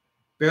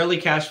 Barely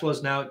cash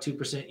flows now at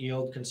 2%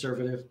 yield,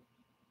 conservative.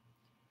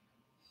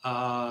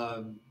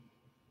 Don't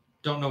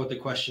know what the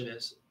question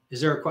is. Is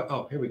there a question?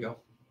 Oh, here we go.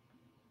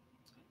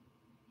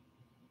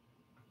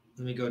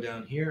 Let me go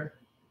down here.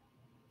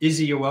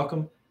 Izzy, you're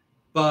welcome.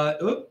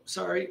 But,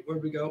 sorry,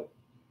 where'd we go?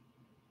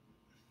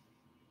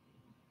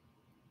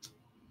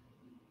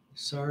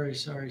 Sorry.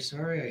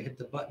 I hit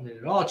the button and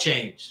it all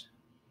changed.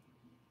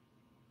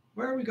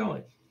 Where are we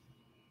going?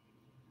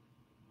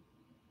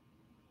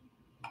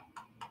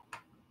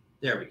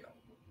 There we go.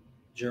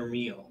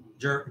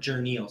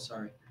 Jerneal,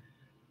 sorry.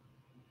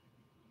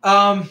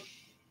 I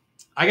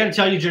got to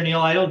tell you, Jerneal,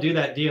 I don't do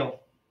that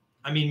deal.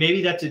 I mean,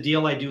 maybe that's a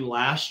deal I do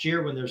last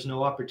year when there's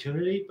no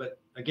opportunity.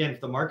 But again,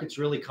 if the market's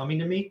really coming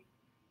to me,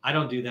 I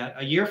don't do that.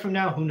 A year from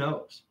now, who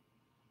knows?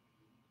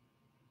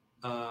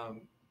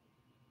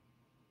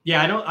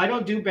 Yeah, I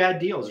don't do bad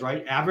deals,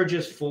 right? Average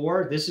is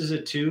 4. This is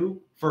a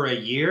 2 for a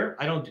year.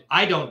 I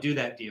don't do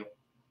that deal.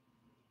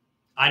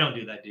 I don't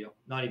do that deal.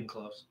 Not even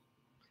close.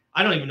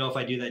 I don't even know if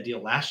I do that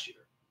deal last year.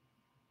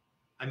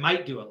 I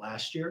might do it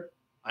last year.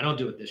 I don't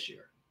do it this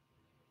year.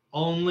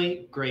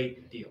 Only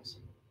great deals.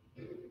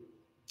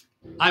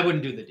 I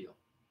wouldn't do the deal.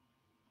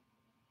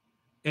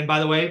 And by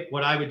the way,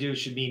 what I would do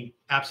should mean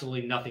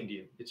absolutely nothing to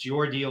you. It's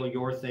your deal,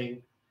 your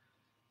thing.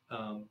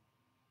 Yeah.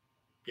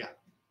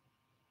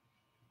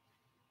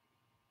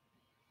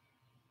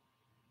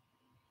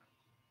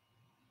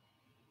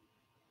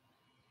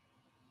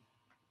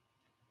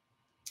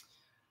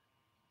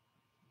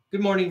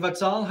 Good morning,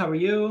 Vatsal. How are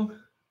you?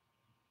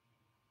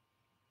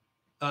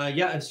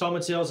 Yeah,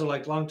 installment sales are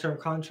like long-term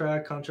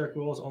contract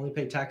rules, only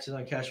pay taxes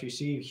on cash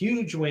received.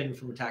 Huge win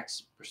from a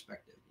tax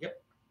perspective. Yep.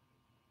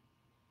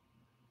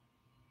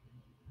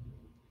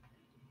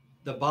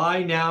 The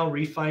buy now,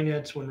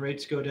 refinance when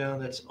rates go down,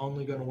 that's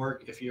only going to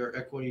work if your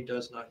equity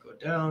does not go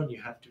down.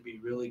 You have to be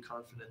really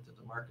confident that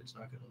the market's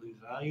not going to lose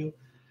value.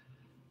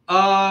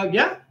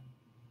 Yeah.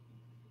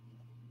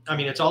 I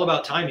mean, it's all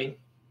about timing,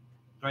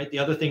 right? The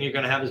other thing you're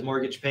going to have is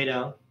mortgage pay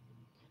down,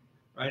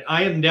 right?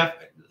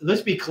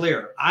 Let's be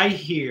clear. I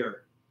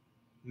hear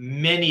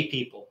many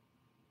people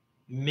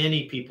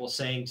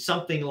saying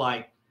something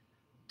like,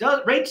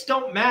 rates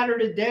don't matter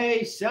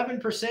today,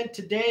 7%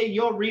 today,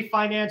 you'll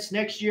refinance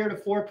next year to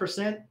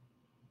 4%.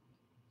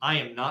 I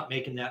am not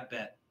making that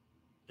bet.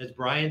 As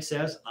Brian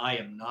says, I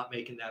am not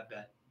making that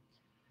bet.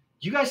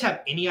 Do you guys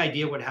have any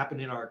idea what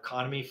happened in our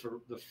economy for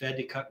the Fed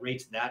to cut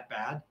rates that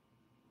bad,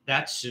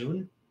 that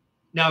soon?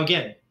 Now,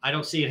 again, I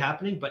don't see it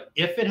happening, but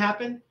if it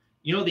happened,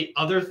 you know, the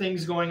other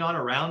things going on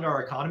around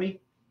our economy,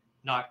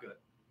 not good.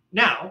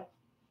 Now,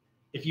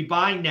 if you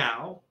buy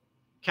now,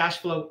 cash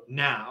flow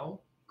now,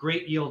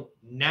 great yield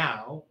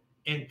now,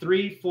 in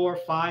 3, 4,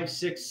 5,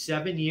 6,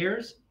 7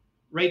 years,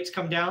 rates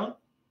come down,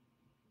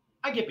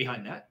 I get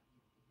behind that.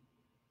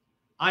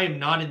 I am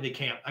not in the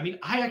camp. I mean,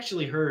 I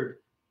actually heard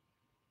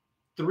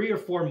 3 or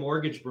 4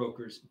 mortgage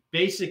brokers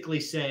basically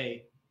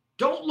say,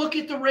 don't look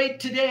at the rate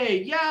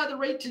today. Yeah, the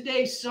rate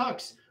today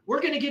sucks.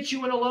 We're going to get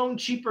you in a loan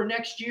cheaper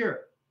next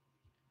year.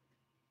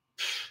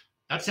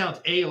 That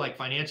sounds A, like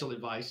financial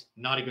advice,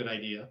 not a good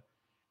idea.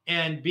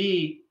 And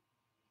B,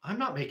 I'm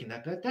not making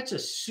that bet. That's a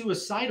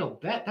suicidal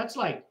bet. That's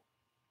like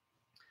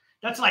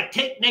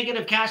take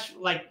negative cash,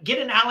 like get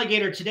an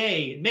alligator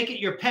today and make it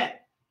your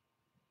pet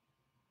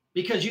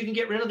because you can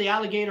get rid of the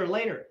alligator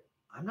later.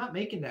 I'm not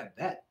making that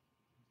bet.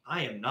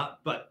 I am not,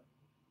 but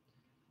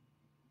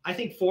I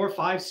think 4,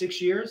 5,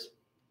 6 years,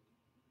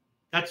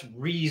 that's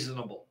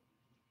reasonable,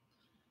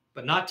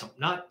 but not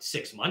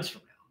 6 months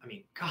from now. I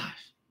mean,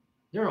 gosh,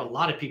 there are a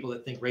lot of people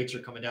that think rates are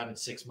coming down in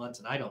 6 months,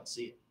 and I don't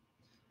see it.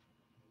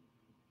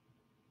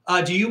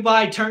 Do you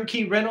buy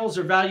turnkey rentals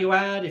or value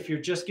add? If you're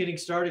just getting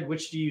started,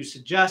 which do you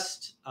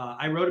suggest?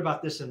 I wrote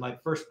about this in my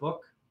first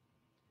book.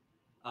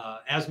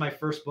 As my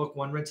first book,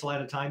 One Rental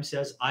at a Time,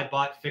 says, I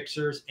bought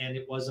fixers and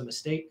it was a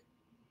mistake.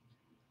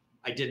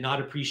 I did not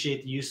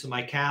appreciate the use of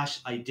my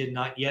cash. I did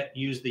not yet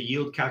use the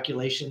yield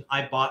calculation.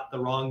 I bought the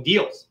wrong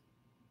deals.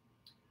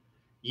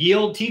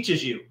 Yield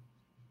teaches you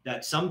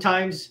that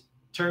sometimes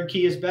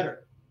turnkey is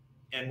better.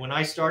 And when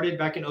I started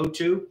back in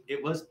 2002,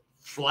 it was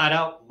flat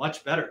out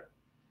much better.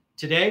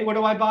 Today, what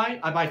do I buy?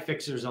 I buy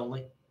fixers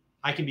only.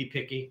 I can be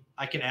picky.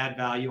 I can add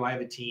value. I have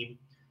a team.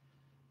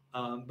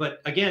 But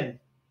again,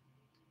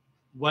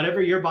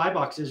 whatever your buy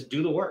box is,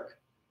 do the work.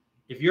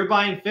 If you're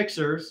buying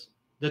fixers,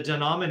 the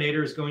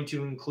denominator is going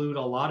to include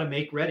a lot of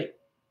make ready.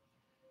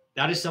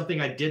 That is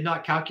something I did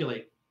not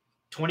calculate.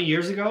 20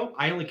 years ago,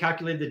 I only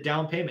calculated the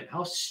down payment.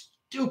 How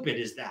stupid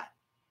is that?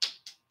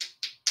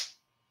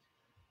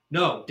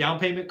 No, down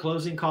payment,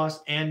 closing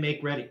costs, and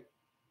make ready.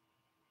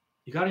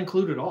 You got to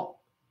include it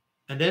all.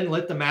 And then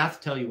let the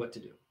math tell you what to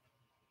do.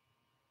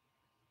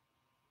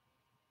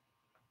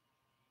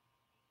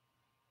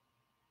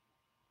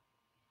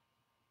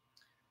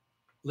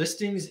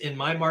 Listings in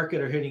my market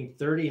are hitting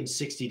 30 and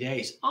 60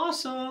 days.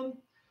 Awesome.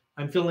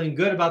 I'm feeling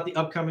good about the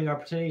upcoming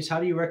opportunities. How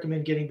do you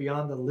recommend getting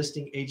beyond the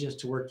listing agents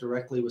to work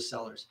directly with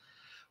sellers?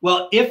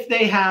 Well, if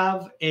they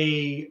have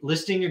a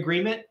listing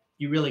agreement,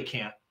 you really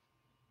can't.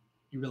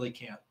 You really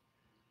can't.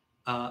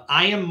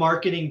 I am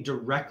marketing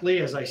directly,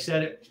 as I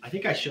said, I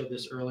think I showed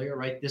this earlier,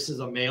 right? This is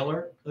a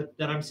mailer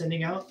that I'm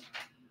sending out.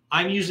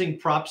 I'm using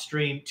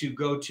PropStream to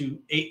go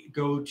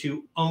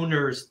to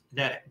owners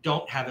that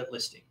don't have it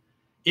listing.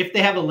 If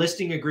they have a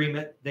listing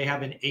agreement, they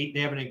have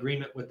an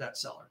agreement with that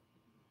seller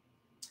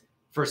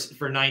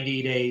for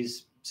 90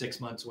 days, 6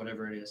 months,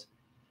 whatever it is.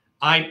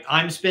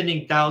 I'm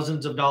spending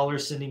thousands of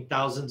dollars sending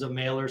thousands of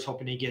mailers,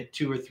 hoping to get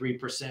 2 or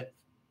 3%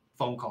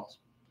 phone calls.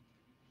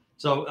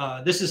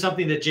 So this is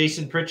something that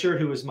Jason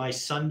Pritchard, who is my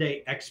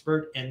Sunday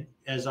expert, and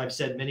as I've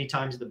said many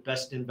times, the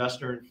best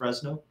investor in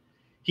Fresno,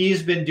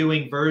 he's been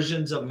doing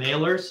versions of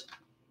mailers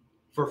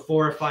for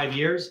 4 or 5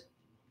 years,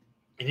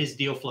 and his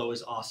deal flow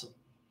is awesome.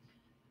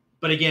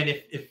 But again,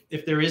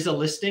 if there is a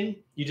listing,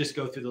 you just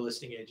go through the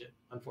listing agent,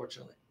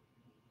 unfortunately.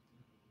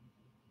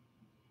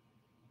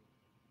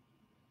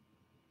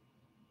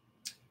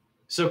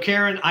 So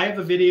Karen, I have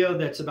a video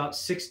that's about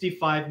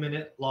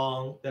 65-minute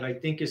long that I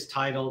think is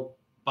titled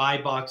Buy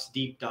Box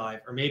Deep Dive,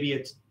 or maybe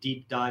it's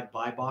Deep Dive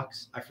Buy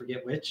Box. I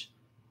forget which.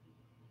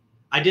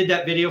 I did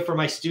that video for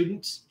my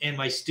students, and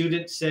my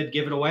students said,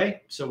 give it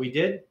away. So we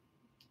did.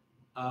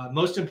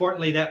 Most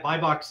importantly, that buy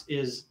box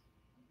is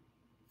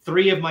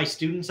 3 of my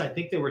students. I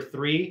think there were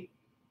 3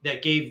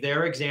 that gave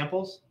their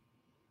examples.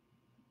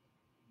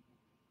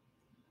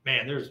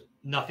 Man, there's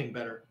nothing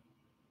better.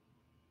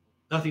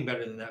 Nothing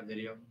better than that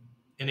video.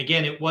 And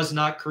again, it was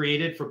not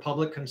created for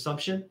public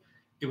consumption.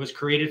 It was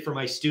created for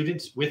my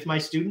students, with my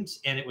students,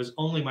 and it was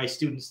only my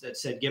students that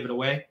said, give it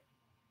away.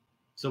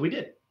 So we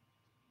did.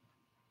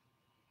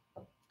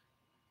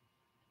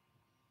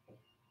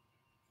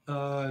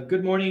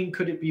 Good morning.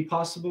 Could it be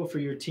possible for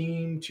your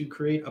team to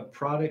create a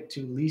product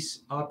to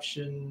lease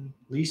option,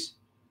 lease?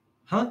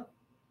 Huh?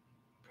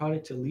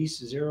 Product to lease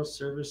 0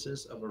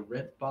 services of a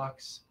rent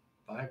box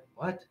by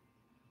what?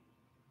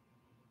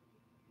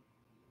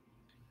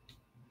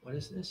 What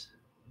is this?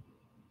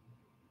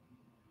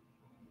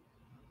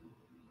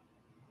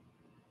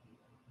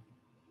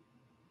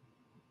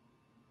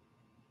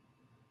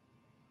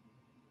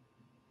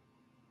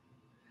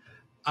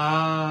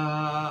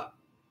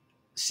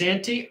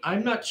 Santi,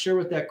 I'm not sure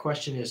what that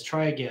question is.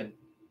 Try again.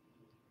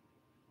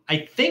 I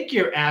think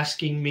you're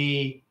asking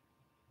me,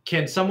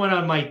 can someone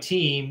on my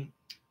team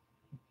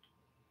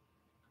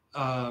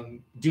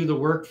do the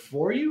work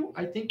for you?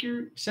 I think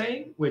you're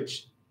saying,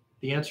 which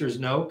the answer is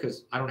no,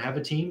 because I don't have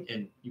a team,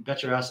 and you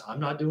bet your ass I'm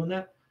not doing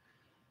that.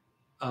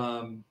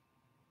 I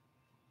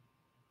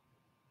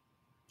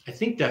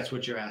think that's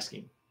what you're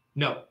asking.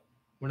 No,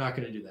 we're not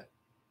going to do that,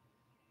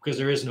 because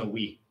there is no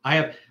we.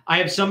 I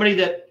have somebody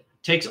that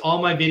takes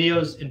all my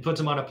videos and puts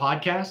them on a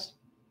podcast.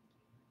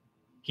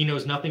 He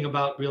knows nothing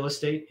about real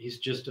estate. He's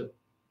just a,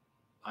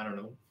 I don't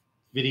know,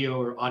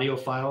 video or audio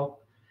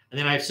file. And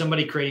then I have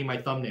somebody creating my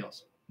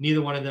thumbnails.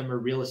 Neither one of them are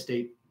real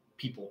estate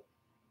people.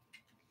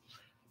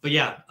 But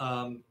yeah,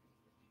 I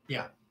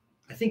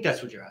think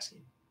that's what you're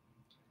asking.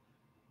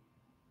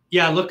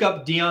 Yeah, look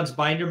up Dion's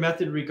binder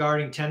method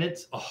regarding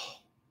tenants. Oh,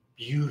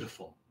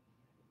 beautiful.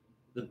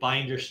 The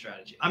binder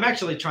strategy. I'm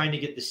actually trying to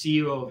get the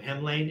CEO of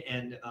Hemlane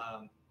and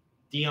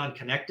Dion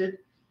connected,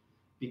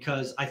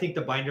 because I think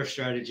the binder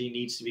strategy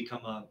needs to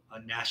become a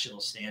national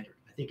standard.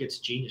 I think it's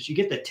genius. You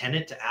get the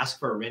tenant to ask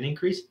for a rent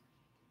increase.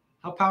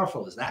 How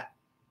powerful is that?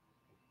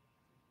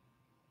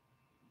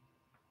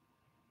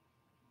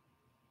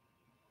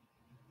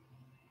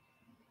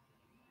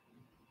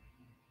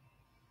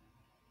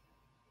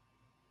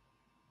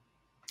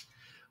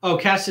 Oh,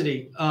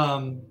 Cassidy,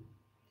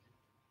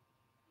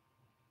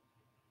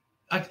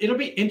 it'll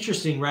be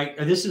interesting, right?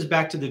 This is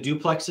back to the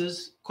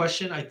duplexes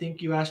question I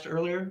think you asked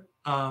earlier.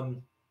 I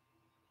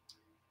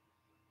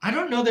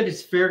don't know that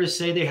it's fair to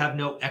say they have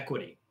no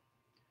equity.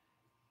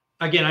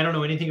 Again, I don't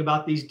know anything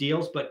about these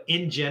deals, but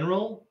in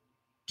general,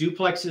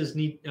 duplexes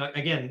need,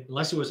 again,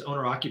 unless it was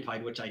owner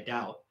occupied, which I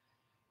doubt,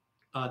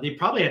 they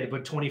probably had to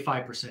put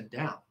 25%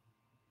 down.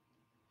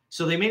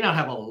 So they may not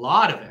have a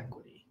lot of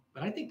equity,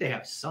 but I think they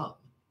have some.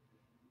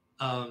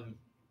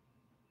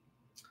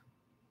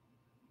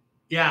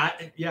 Yeah,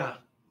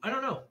 I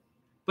don't know.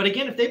 But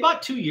again, if they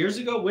bought 2 years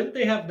ago, wouldn't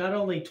they have not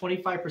only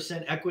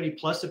 25% equity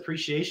plus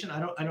appreciation? I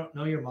don't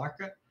know your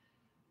market.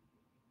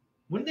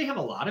 Wouldn't they have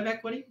a lot of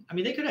equity? I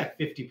mean, they could have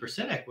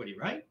 50% equity,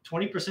 right?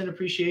 20%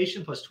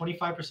 appreciation plus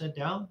 25%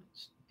 down.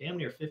 It's damn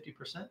near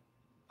 50%.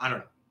 I don't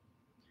know.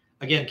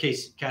 Again,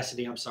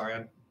 Cassidy, I'm sorry.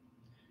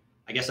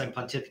 I guess I'm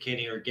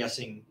pontificating or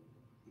guessing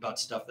about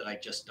stuff that I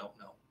just don't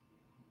know.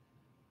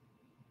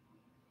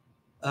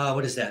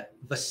 What is that?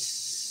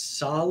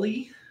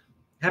 Vasali?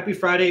 Happy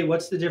Friday.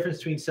 What's the difference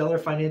between seller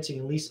financing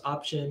and lease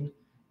option?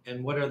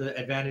 And what are the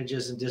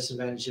advantages and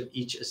disadvantages of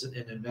each as an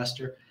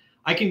investor?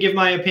 I can give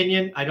my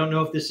opinion. I don't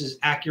know if this is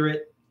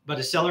accurate, but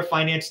a seller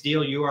finance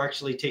deal, you are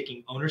actually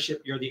taking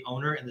ownership. You're the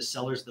owner and the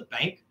seller's the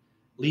bank.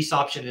 Lease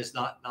option is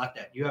not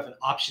that. You have an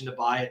option to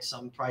buy at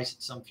some price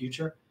at some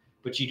future.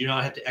 but you do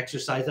not have to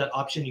exercise that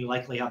option. You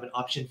likely have an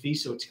option fee,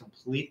 so it's a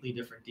completely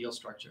different deal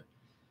structure.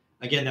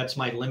 Again, that's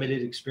my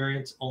limited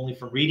experience, only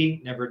from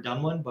reading, never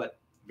done one, but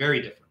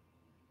very different.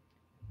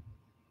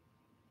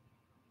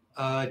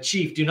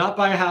 Chief, do not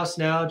buy a house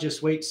now.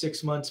 Just wait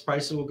 6 months.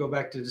 Prices will go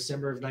back to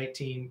December of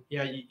 19.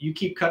 Yeah, you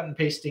keep cut and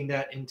pasting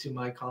that into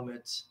my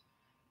comments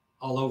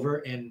all over,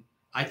 and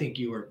I think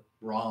you are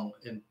wrong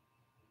in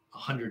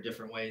 100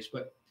 different ways.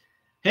 But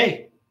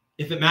hey,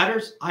 if it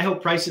matters, I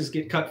hope prices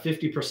get cut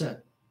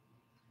 50%.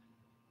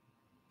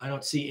 I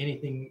don't see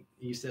anything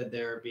you said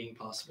there being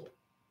possible.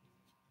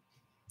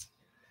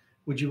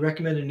 Would you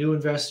recommend a new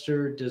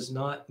investor does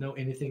not know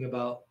anything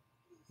about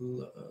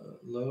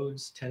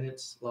loads,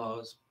 tenants,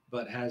 laws,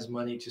 but has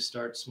money to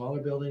start smaller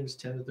buildings,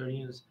 10 to 30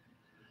 units?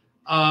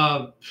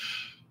 I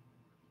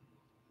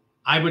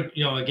would,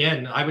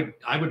 again, I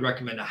would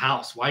recommend a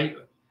house. Why?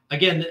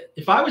 Again,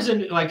 if I was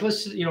in, like,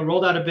 let's,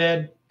 rolled out of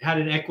bed, had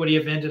an equity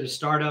event at a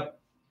startup,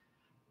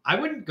 I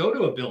wouldn't go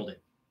to a building.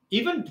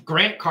 Even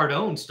Grant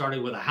Cardone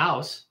started with a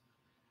house.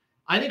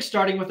 I think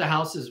starting with a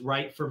house is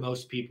right for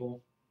most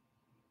people.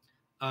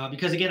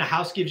 Because again, a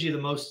house gives you the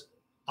most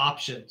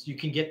options. You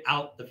can get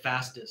out the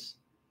fastest.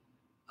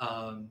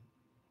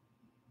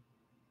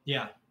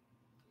 Yeah.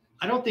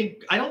 I don't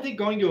think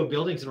going to a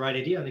building is the right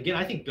idea. And again,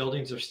 I think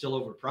buildings are still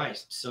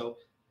overpriced. So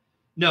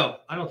no,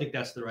 I don't think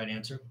that's the right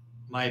answer,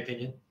 my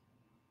opinion.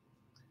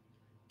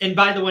 And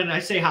by the way, when I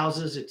say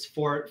houses, it's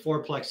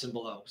fourplex and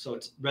below. So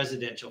it's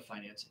residential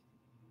financing.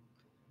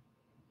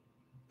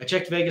 I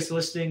checked Vegas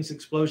listings,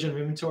 explosion of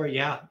inventory.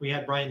 Yeah, we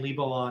had Brian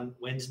Lebo on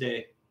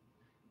Wednesday.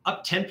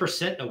 Up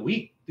 10% in a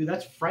week. Dude,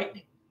 that's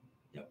frightening.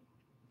 Yep.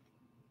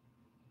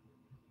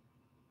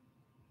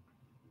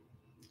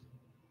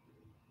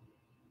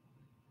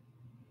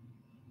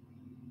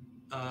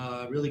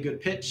 Really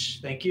good pitch.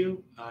 Thank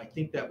you. I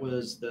think that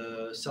was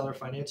the seller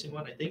financing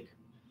one, I think.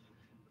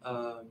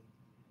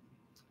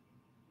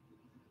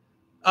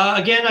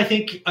 Again, I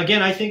think,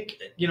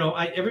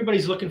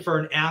 everybody's looking for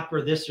an app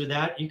or this or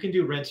that. You can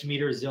do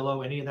RentMeter,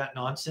 Zillow, any of that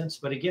nonsense.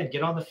 But again,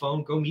 get on the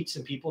phone, go meet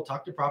some people,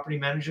 talk to property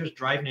managers,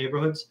 drive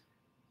neighborhoods.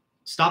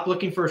 Stop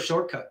looking for a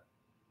shortcut.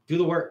 Do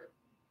the work.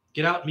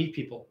 Get out and meet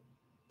people.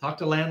 Talk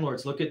to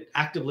landlords. Look at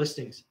active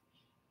listings.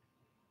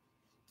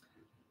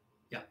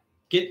 Yeah.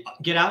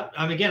 Get out.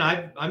 I'm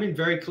in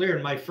very clear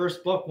in my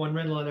first book, One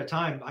Rental at a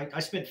Time. I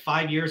spent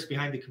 5 years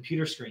behind the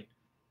computer screen.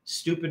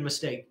 Stupid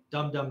mistake.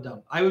 Dumb.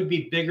 I would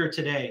be bigger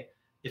today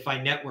if I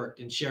networked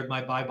and shared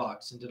my buy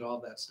box and did all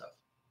that stuff.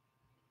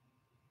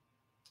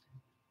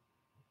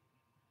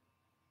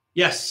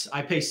 Yes,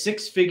 I pay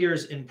 6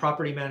 figures in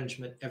property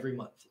management every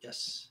month.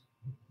 Yes.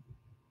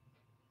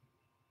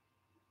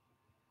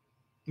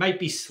 Might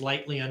be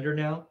slightly under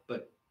now,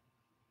 but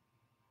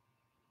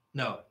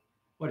no.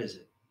 What is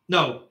it?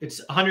 No,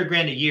 it's 100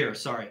 grand a year.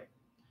 Sorry.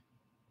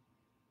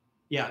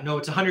 Yeah, no,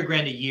 it's 100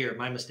 grand a year.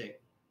 My mistake.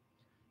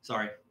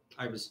 Sorry.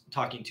 I was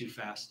talking too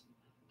fast.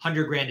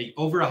 100 grand,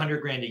 over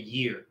 100 grand a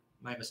year.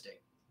 My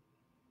mistake.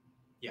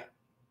 Yeah.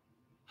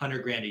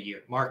 100 grand a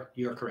year. Mark,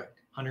 you're correct.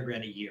 100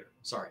 grand a year.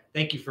 Sorry.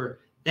 Thank you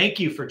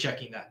for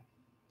checking that.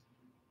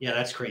 Yeah,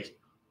 that's crazy.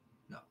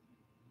 No.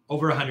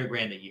 Over 100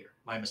 grand a year.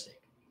 My mistake.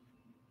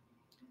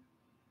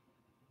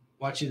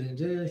 Watching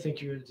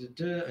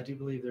the I do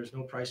believe there's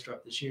no price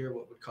drop this year.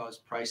 What would cause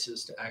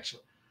prices to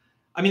actually?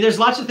 I mean, there's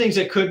lots of things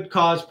that could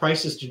cause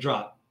prices to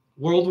drop.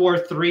 World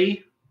War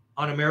III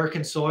on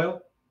American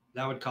soil,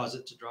 that would cause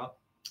it to drop.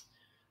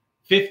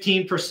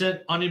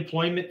 15%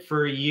 unemployment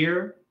for a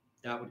year,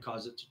 that would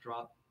cause it to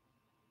drop.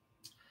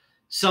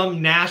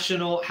 Some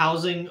national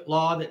housing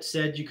law that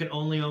said you can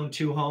only own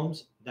 2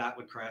 homes, that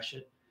would crash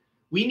it.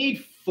 We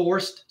need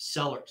forced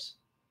sellers.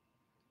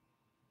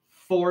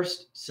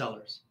 Forced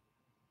sellers.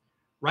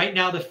 Right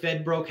now, the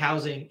Fed broke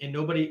housing and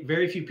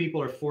very few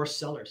people are forced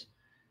sellers.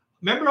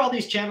 Remember all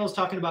these channels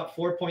talking about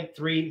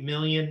 4.3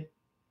 million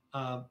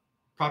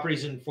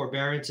properties in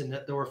forbearance and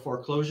that there were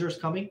foreclosures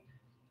coming?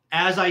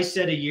 As I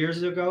said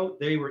years ago,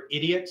 they were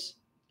idiots.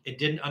 It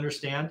didn't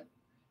understand.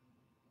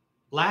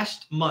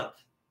 Last month,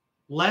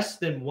 less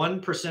than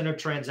 1% of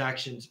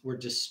transactions were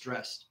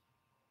distressed.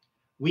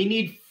 We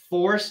need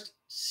forced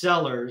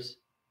sellers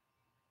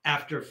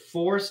after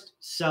forced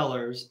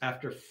sellers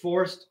after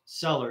forced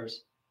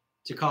sellers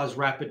to cause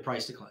rapid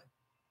price decline.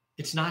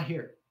 It's not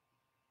here.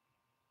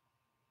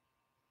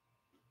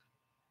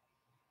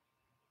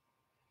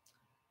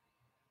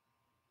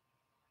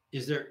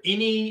 Is there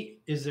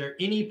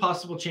any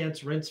possible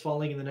chance rents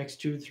falling in the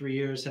next 2 to 3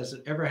 years? Has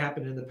it ever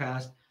happened in the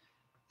past,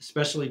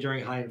 especially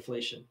during high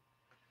inflation?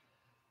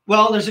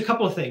 Well, there's a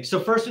couple of things. So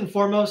first and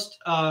foremost,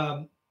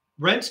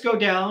 rents go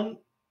down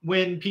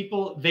when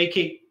people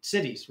vacate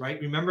cities, right?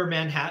 Remember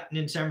Manhattan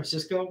and San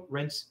Francisco,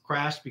 rents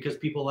crashed because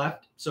people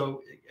left.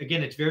 So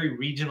again, it's very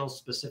regional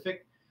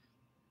specific.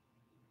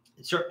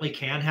 It certainly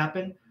can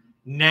happen.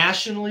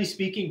 Nationally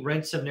speaking,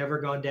 rents have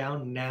never gone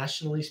down,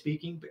 nationally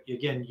speaking. But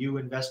again, you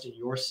invest in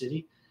your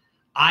city.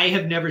 I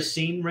have never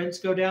seen rents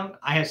go down.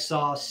 I have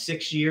saw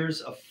 6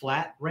 years of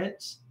flat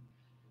rents.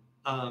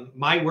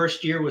 My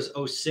worst year was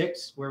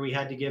 2006, where we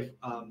had to give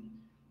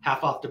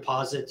half off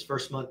deposits,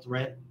 first month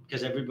rent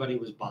because everybody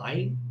was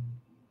buying.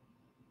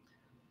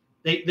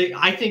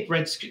 I think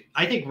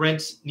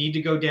rents need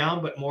to go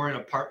down, but more in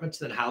apartments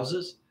than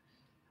houses.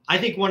 I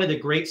think one of the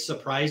great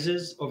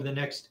surprises over the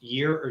next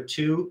year or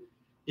two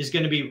is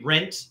going to be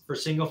rents for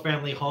single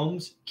family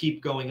homes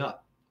keep going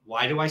up.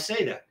 Why do I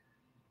say that?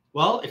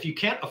 Well, if you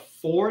can't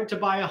afford to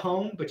buy a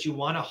home, but you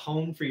want a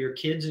home for your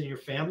kids and your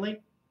family,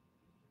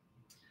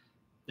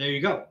 there you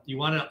go. You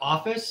want an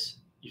office,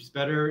 it's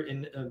better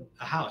in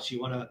a house. You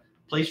want a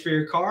place for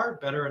your car,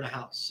 better in a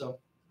house. So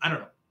I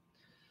don't know.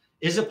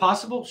 Is it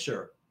possible?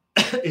 Sure.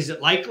 Is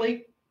it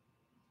likely?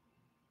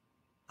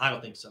 I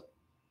don't think so.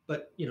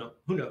 But,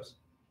 who knows?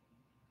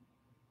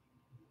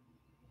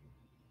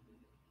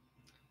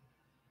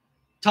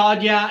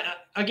 Todd, yeah,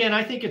 again,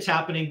 I think it's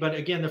happening. But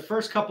again, the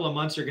first couple of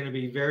months are going to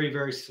be very,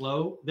 very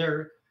slow.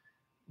 They're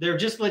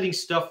just letting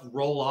stuff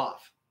roll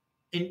off.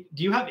 And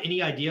do you have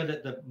any idea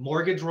that the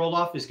mortgage roll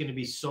off is going to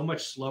be so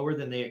much slower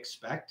than they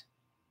expect?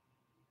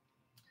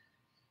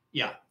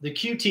 Yeah, the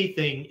QT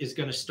thing is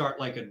going to start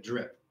like a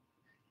drip.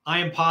 I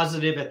am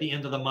positive at the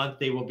end of the month,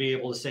 they will be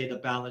able to say the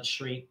balance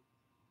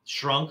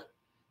shrunk,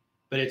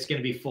 but it's going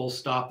to be full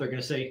stop. They're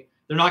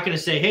not going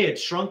to say, hey, it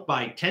shrunk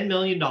by $10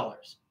 million.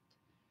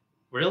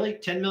 Really?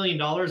 $10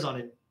 million on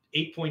an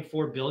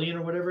 8.4 billion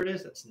or whatever it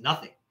is? That's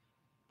nothing.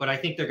 But I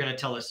think they're going to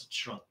tell us it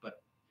shrunk.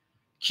 But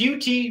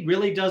QT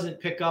really doesn't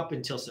pick up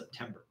until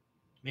September,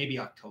 maybe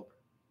October.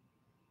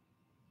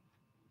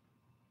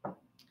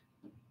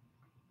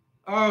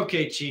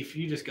 Okay, Chief,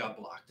 you just got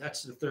blocked.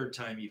 That's the third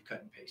time you've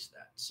cut and pasted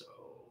that. So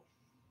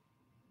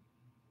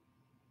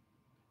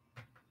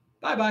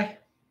bye-bye.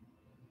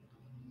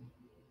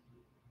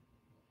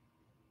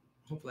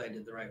 Hopefully I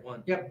did the right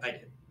one. Yep, I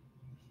did.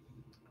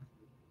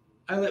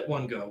 I let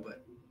one go,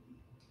 but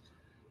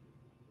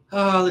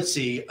let's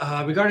see.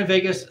 Regarding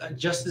Vegas,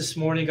 just this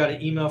morning got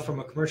an email from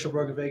a commercial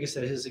broker in Vegas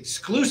that his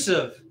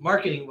exclusive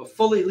marketing will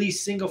fully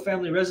lease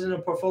single-family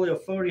resident portfolio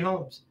of 40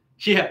 homes.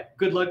 Yeah,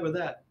 good luck with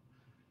that.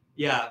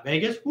 Yeah,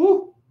 Vegas,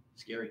 woo,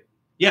 scary.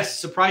 Yes,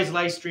 surprise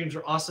live streams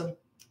are awesome.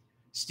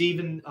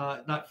 Steven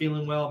not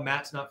feeling well.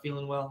 Matt's not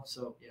feeling well.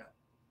 So, yeah.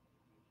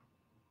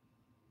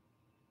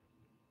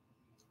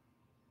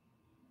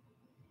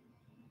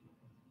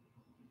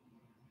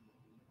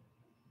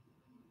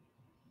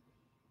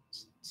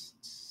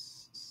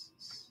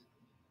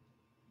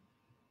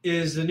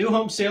 Is the new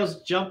home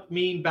sales jump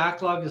mean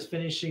backlog is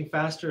finishing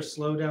faster,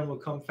 slowdown will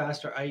come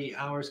faster, i.e.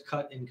 hours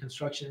cut in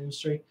construction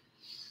industry?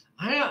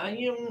 I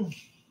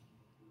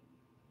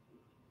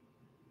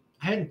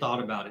hadn't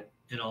thought about it,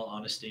 in all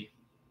honesty.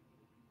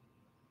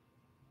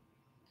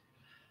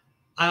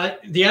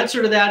 The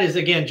answer to that is,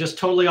 again, just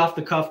totally off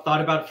the cuff,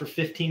 thought about it for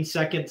 15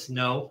 seconds.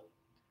 No.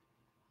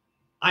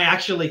 I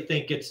actually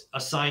think it's a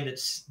sign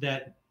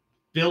that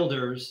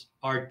builders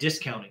are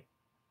discounting.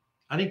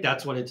 I think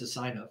that's what it's a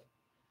sign of.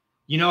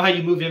 You know how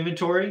you move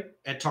inventory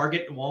at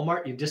Target and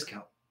Walmart? You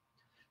discount.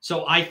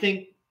 So I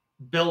think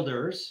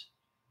builders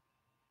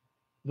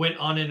went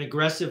on an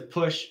aggressive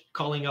push,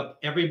 calling up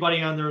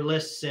everybody on their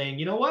list saying,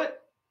 you know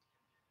what?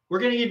 We're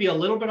going to give you a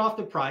little bit off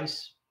the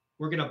price.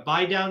 We're going to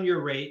buy down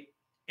your rate,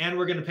 and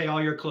we're going to pay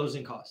all your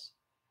closing costs.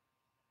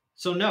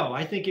 So no,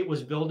 I think it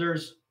was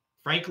builders,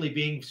 frankly,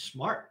 being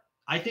smart.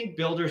 I think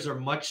builders are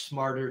much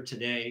smarter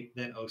today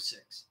than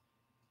 06.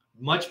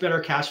 Much better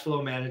cash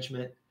flow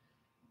management,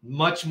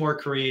 much more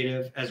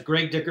creative. As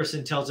Greg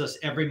Dickerson tells us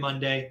every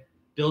Monday,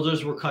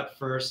 builders were cut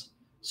first.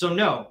 So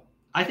no,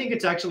 I think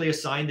it's actually a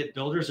sign that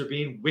builders are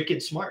being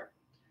wicked smart.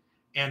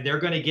 And they're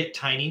going to get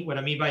tiny. What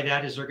I mean by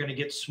that is they're going to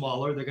get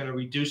smaller. They're going to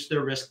reduce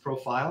their risk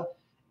profile,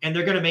 and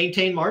they're going to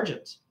maintain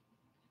margins.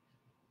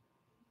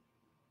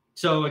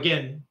 So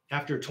again,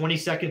 after 20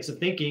 seconds of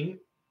thinking,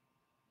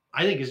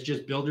 I think it's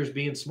just builders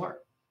being smart.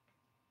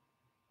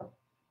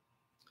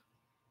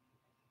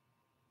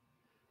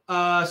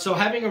 So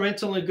having a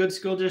rental in a good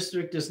school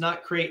district does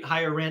not create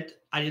higher rent.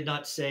 I did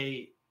not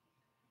say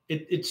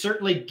it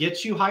certainly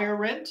gets you higher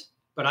rent,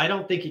 but I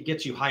don't think it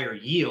gets you higher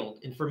yield.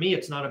 And for me,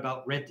 it's not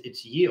about rent,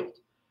 it's yield.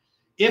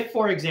 If,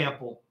 for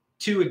example,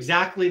 two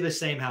exactly the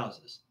same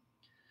houses,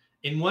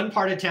 in one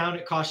part of town,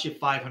 it costs you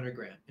 500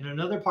 grand. In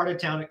another part of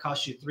town, it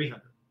costs you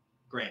 300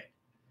 grand.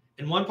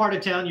 In one part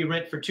of town, you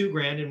rent for 2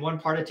 grand. In one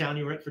part of town,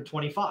 you rent for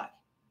 25.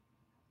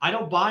 I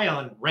don't buy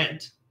on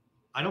rent.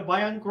 I don't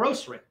buy on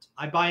gross rent.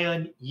 I buy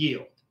on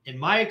yield. In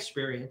my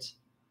experience,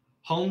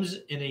 homes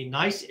in a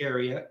nice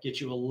area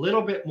get you a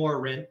little bit more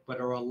rent,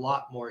 but are a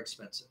lot more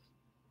expensive.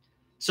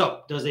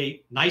 So does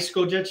a nice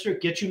school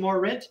district get you more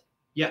rent?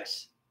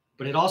 Yes,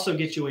 but it also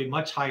gets you a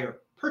much higher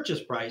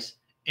purchase price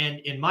and,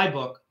 in my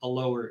book, a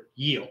lower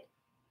yield.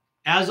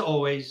 As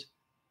always,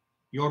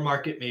 your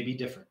market may be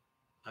different.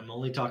 I'm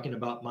only talking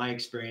about my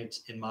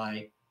experience in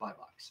my buy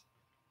box.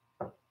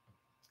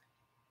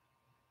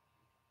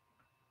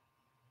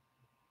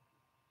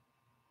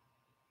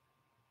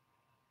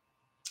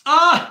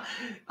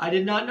 I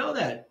did not know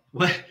that.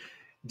 What?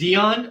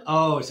 Dion?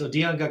 Oh, so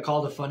Dion got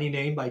called a funny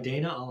name by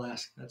Dana? I'll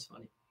ask. That's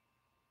funny.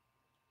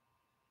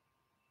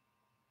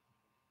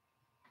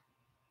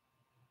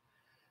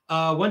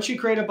 Once you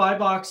create a buy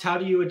box, how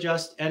do you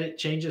adjust, edit,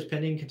 changes,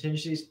 pending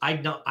contingencies? I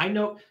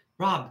know,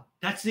 Rob,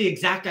 that's the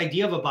exact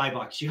idea of a buy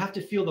box. You have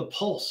to feel the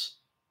pulse,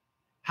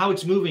 how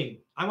it's moving.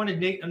 I want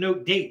to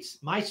note dates.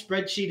 My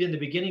spreadsheet in the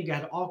beginning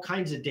had all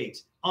kinds of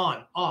dates: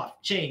 on,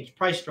 off, change,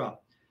 price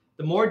drop.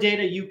 The more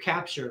data you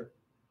capture,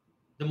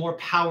 the more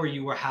power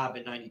you will have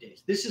in 90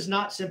 days. This is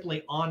not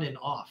simply on and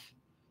off.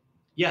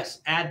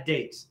 Yes, add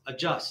dates,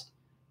 adjust,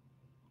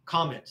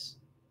 comments.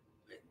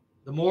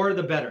 The more,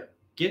 the better.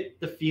 Get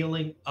the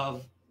feeling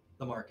of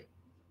the market.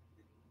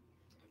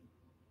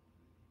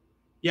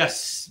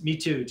 Yes, me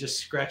too. Just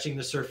scratching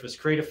the surface.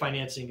 Creative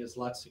financing is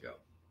lots to go.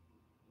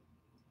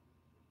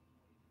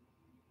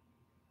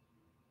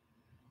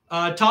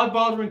 Todd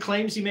Baldwin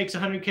claims he makes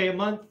 $100K a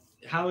month.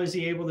 How is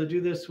he able to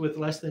do this with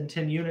less than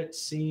 10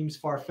 units? Seems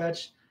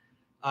far-fetched.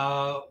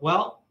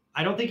 Well,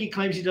 I don't think he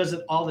claims he does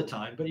it all the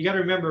time, but you got to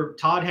remember,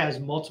 Todd has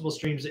multiple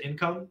streams of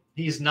income.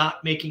 He's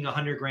not making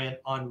 100 grand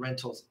on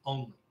rentals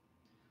only.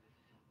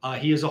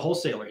 He is a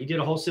wholesaler. He did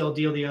a wholesale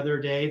deal the other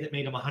day that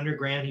made him 100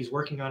 grand. He's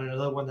working on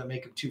another one that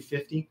make him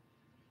 250.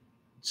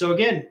 So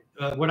again,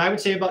 what I would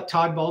say about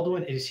Todd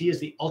Baldwin is he is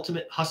the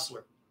ultimate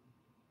hustler.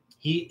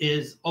 He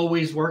is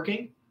always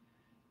working,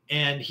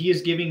 and he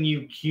is giving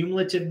you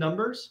cumulative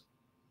numbers.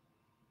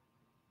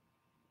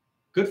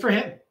 Good for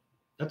him.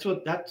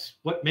 That's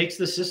what makes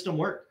the system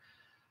work.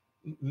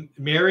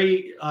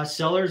 Marry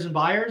sellers and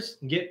buyers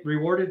and get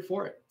rewarded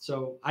for it.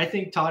 So I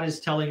think Todd is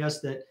telling us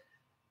that,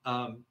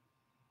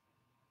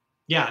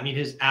 yeah, I mean,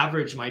 his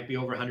average might be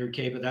over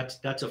 100K, but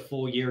that's a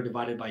full year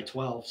divided by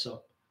 12.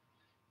 So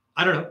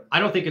I don't know. I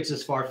don't think it's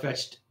as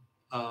far-fetched.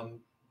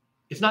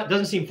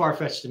 Doesn't seem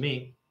far-fetched to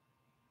me.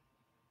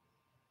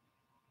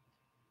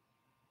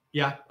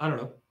 Yeah, I don't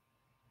know.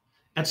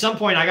 At some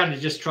point, I got to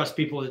just trust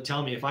people to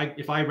tell me.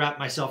 If I wrap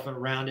myself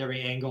around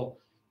every angle,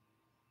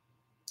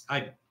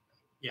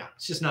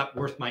 it's just not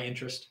worth my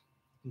interest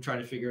in trying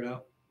to figure it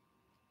out.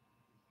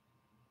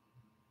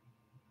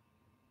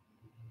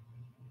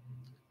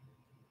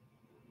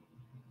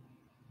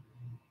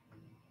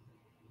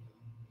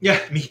 Yeah,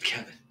 Meet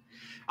Kevin.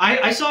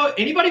 I saw,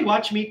 anybody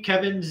watch Meet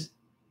Kevin's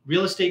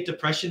real estate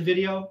depression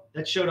video?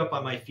 That showed up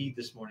on my feed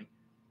this morning.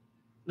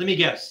 Let me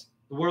guess.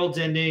 The world's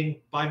ending.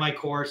 Buy my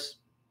course.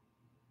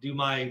 Do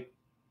my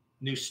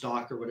new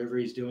stock or whatever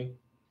he's doing.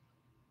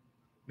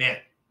 Man,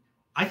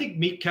 I think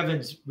Meet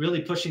Kevin's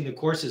really pushing the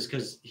courses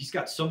because he's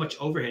got so much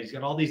overhead. He's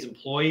got all these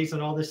employees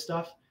and all this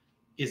stuff.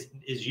 His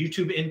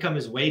YouTube income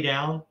is way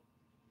down.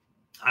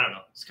 I don't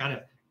know. It's kind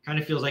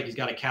of feels like he's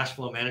got a cash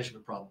flow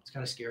management problem. It's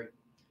kind of scary.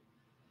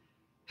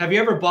 Have you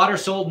ever bought or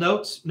sold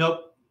notes?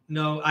 Nope.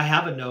 No, I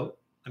have a note.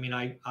 I mean,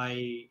 I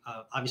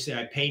obviously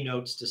I pay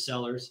notes to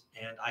sellers,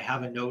 and I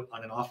have a note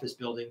on an office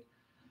building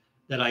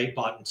that I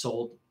bought and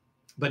sold.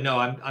 But no,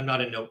 I'm not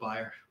a note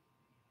buyer,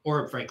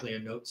 or frankly, a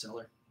note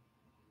seller.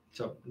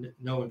 So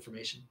no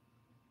information.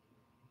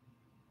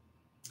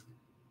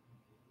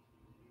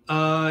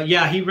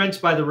 Yeah, he rents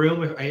by the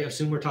room. I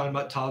assume we're talking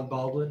about Todd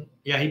Baldwin.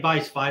 Yeah, he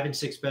buys 5 and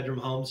 6 bedroom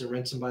homes and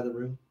rents them by the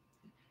room.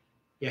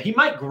 Yeah, he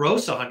might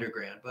gross 100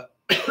 grand, but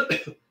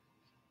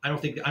I don't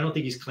think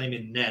he's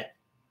claiming net.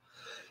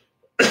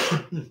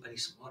 I need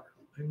some water.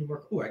 I need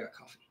more. Oh, I got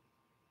coffee.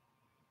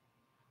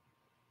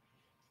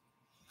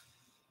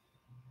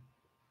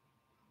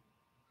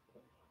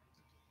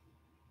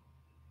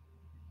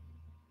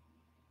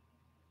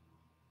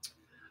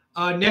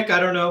 Nick, I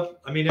don't know.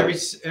 I mean,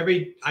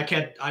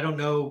 I don't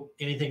know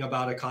anything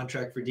about a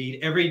contract for deed.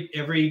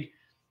 Every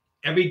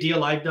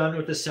deal I've done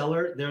with the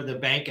seller, they're the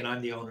bank and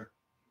I'm the owner.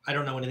 I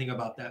don't know anything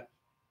about that.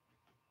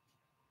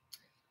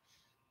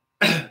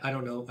 I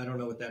don't know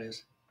what that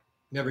is.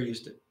 Never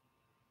used it.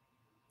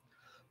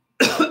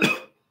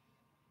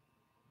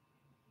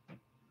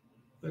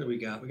 What do we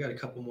got? We got a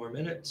couple more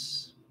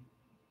minutes.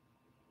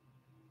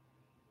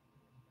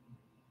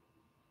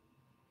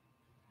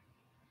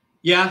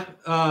 Yeah.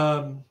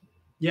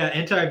 Yeah.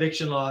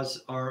 Anti-eviction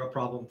laws are a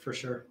problem for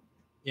sure.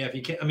 Yeah. If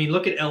you can't, I mean,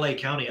 look at LA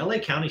County. LA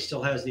County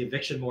still has the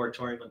eviction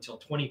moratorium until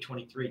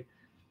 2023.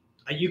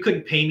 You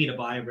couldn't pay me to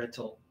buy a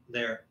rental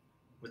there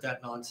with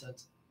that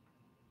nonsense.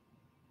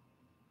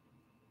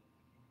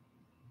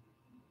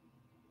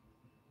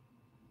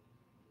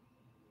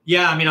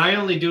 Yeah. I mean, I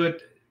only do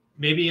it.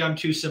 Maybe I'm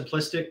too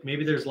simplistic.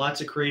 Maybe there's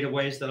lots of creative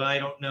ways that I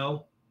don't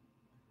know.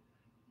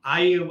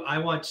 I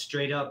want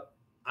straight up,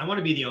 I want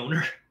to be the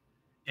owner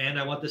and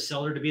I want the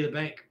seller to be the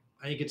bank.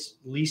 I think it's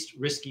least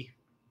risky.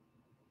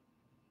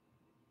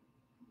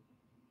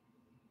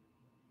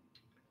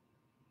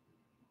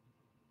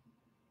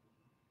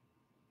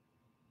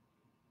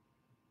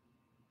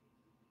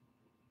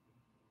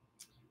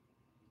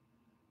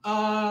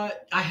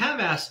 I have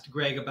asked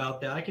Greg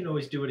about that. I can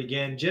always do it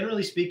again.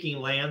 Generally speaking,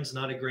 land's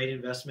not a great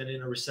investment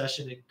in a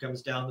recession. It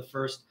comes down the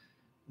first,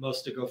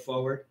 most to go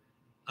forward.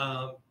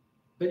 But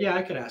yeah,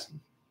 I could ask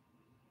him.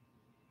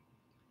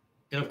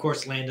 And of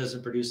course, land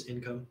doesn't produce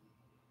income.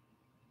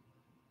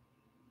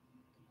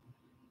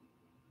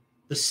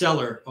 The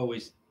seller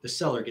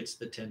gets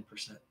the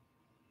 10%.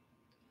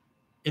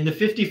 In the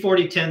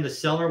 50-40-10, the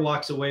seller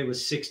walks away with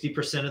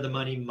 60% of the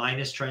money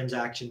minus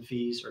transaction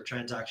fees or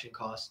transaction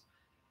costs,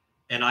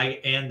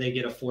 and they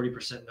get a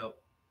 40% note.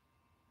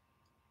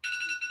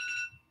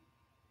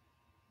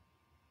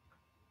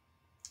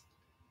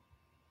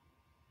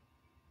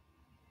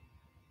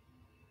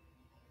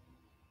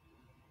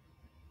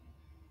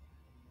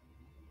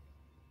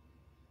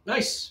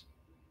 Nice.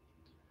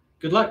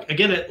 Good luck.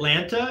 Again,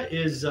 Atlanta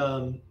is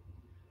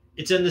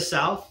it's in the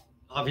South,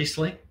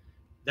 obviously.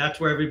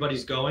 That's where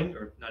everybody's going,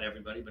 or not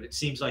everybody, but it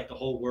seems like the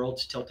whole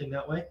world's tilting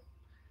that way.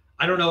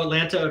 I don't know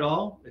Atlanta at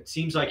all. It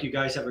seems like you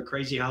guys have a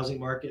crazy housing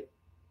market.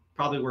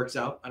 Probably works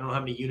out. I don't know how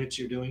many units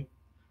you're doing.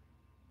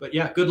 But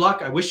yeah, good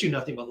luck. I wish you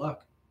nothing but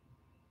luck.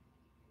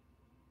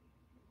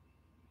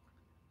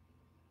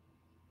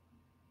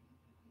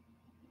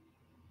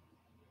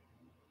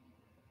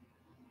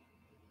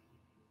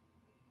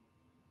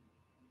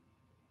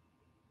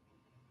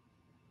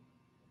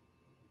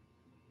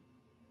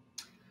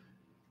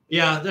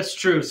 Yeah, that's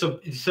true. So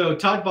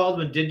Todd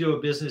Baldwin did do a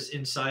Business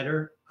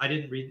Insider. I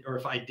didn't read, or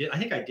if I did, I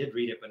think I did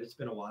read it, but it's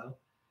been a while.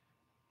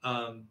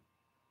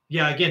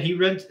 Yeah, again, he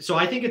rent. So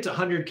I think it's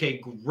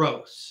 100K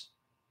gross.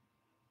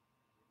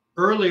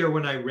 Earlier,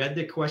 when I read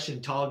the question,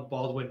 Todd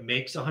Baldwin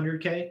makes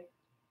 100K,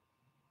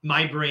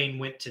 my brain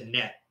went to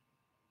net.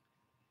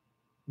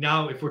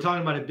 Now, if we're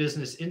talking about a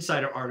Business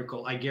Insider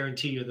article, I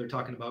guarantee you they're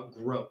talking about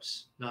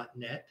gross, not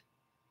net.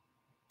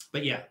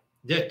 But yeah,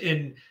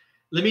 and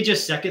let me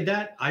just second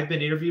that. I've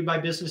been interviewed by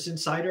Business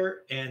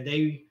Insider, and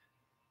they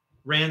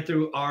ran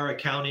through our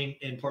accounting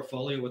and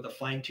portfolio with a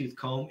fine-tooth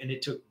comb, and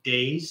it took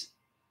days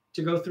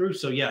to go through.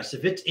 So yes,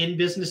 if it's in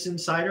Business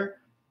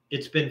Insider,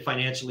 it's been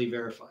financially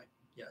verified.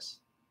 Yes,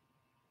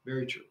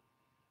 very true.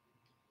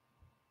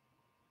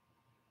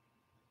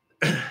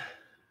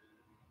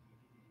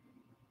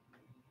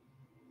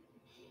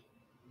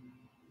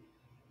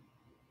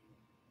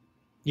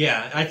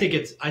 Yeah, I think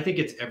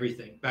it's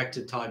everything. Back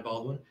to Todd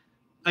Baldwin.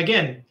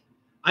 Again,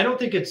 I don't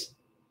think it's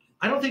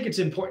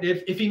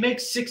important if he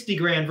makes 60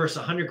 grand versus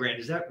 100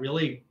 grand. Is that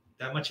really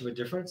that much of a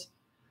difference?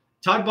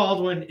 Todd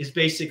Baldwin is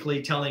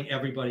basically telling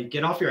everybody,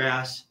 get off your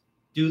ass,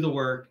 do the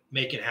work,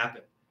 make it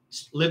happen.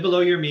 Live below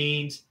your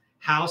means,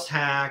 house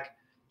hack,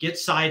 get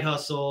side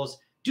hustles.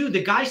 Dude,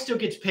 the guy still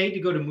gets paid to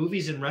go to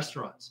movies and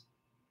restaurants.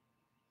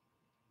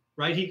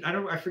 Right?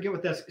 I forget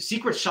what that's.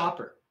 Secret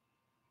shopper.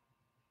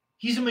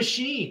 He's a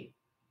machine.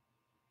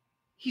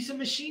 He's a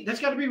machine. That's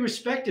got to be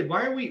respected.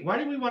 Why do we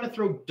want to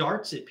throw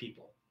darts at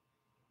people?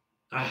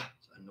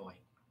 It's annoying.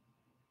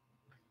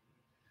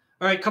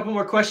 All right, a couple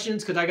more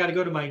questions because I got to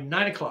go to my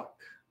 9 o'clock.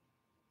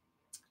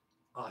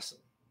 Awesome.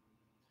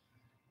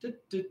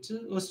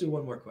 Let's do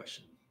one more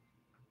question.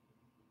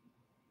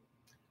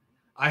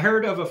 I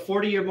heard of a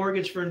 40-year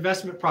mortgage for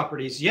investment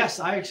properties. Yes,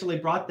 I actually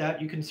brought that.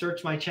 You can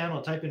search my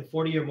channel, type in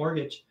 40-year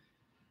mortgage.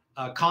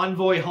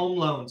 Convoy Home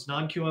Loans,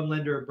 non-QM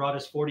lender, brought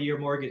us 40-year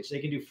mortgage. They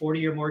can do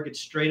 40-year mortgage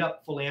straight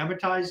up, fully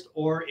amortized,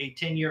 or a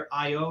 10-year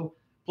IO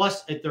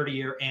plus a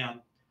 30-year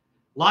AM.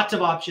 Lots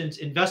of options.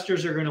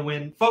 Investors are going to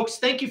win. Folks,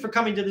 thank you for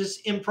coming to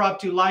this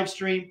impromptu live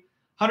stream.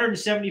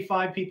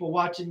 175 people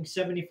watching,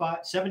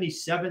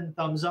 77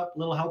 thumbs up. A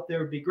little help there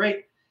would be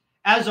great.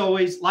 As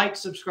always, like,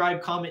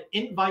 subscribe, comment,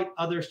 invite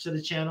others to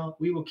the channel.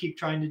 We will keep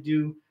trying to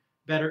do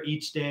better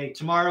each day.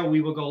 Tomorrow, we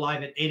will go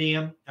live at 8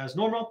 a.m. as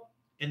normal.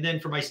 And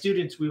then for my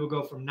students, we will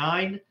go from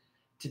 9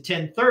 to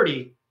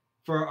 10:30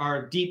 for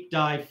our deep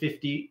dive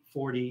 50,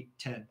 40,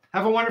 10.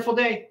 Have a wonderful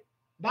day.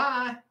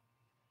 Bye.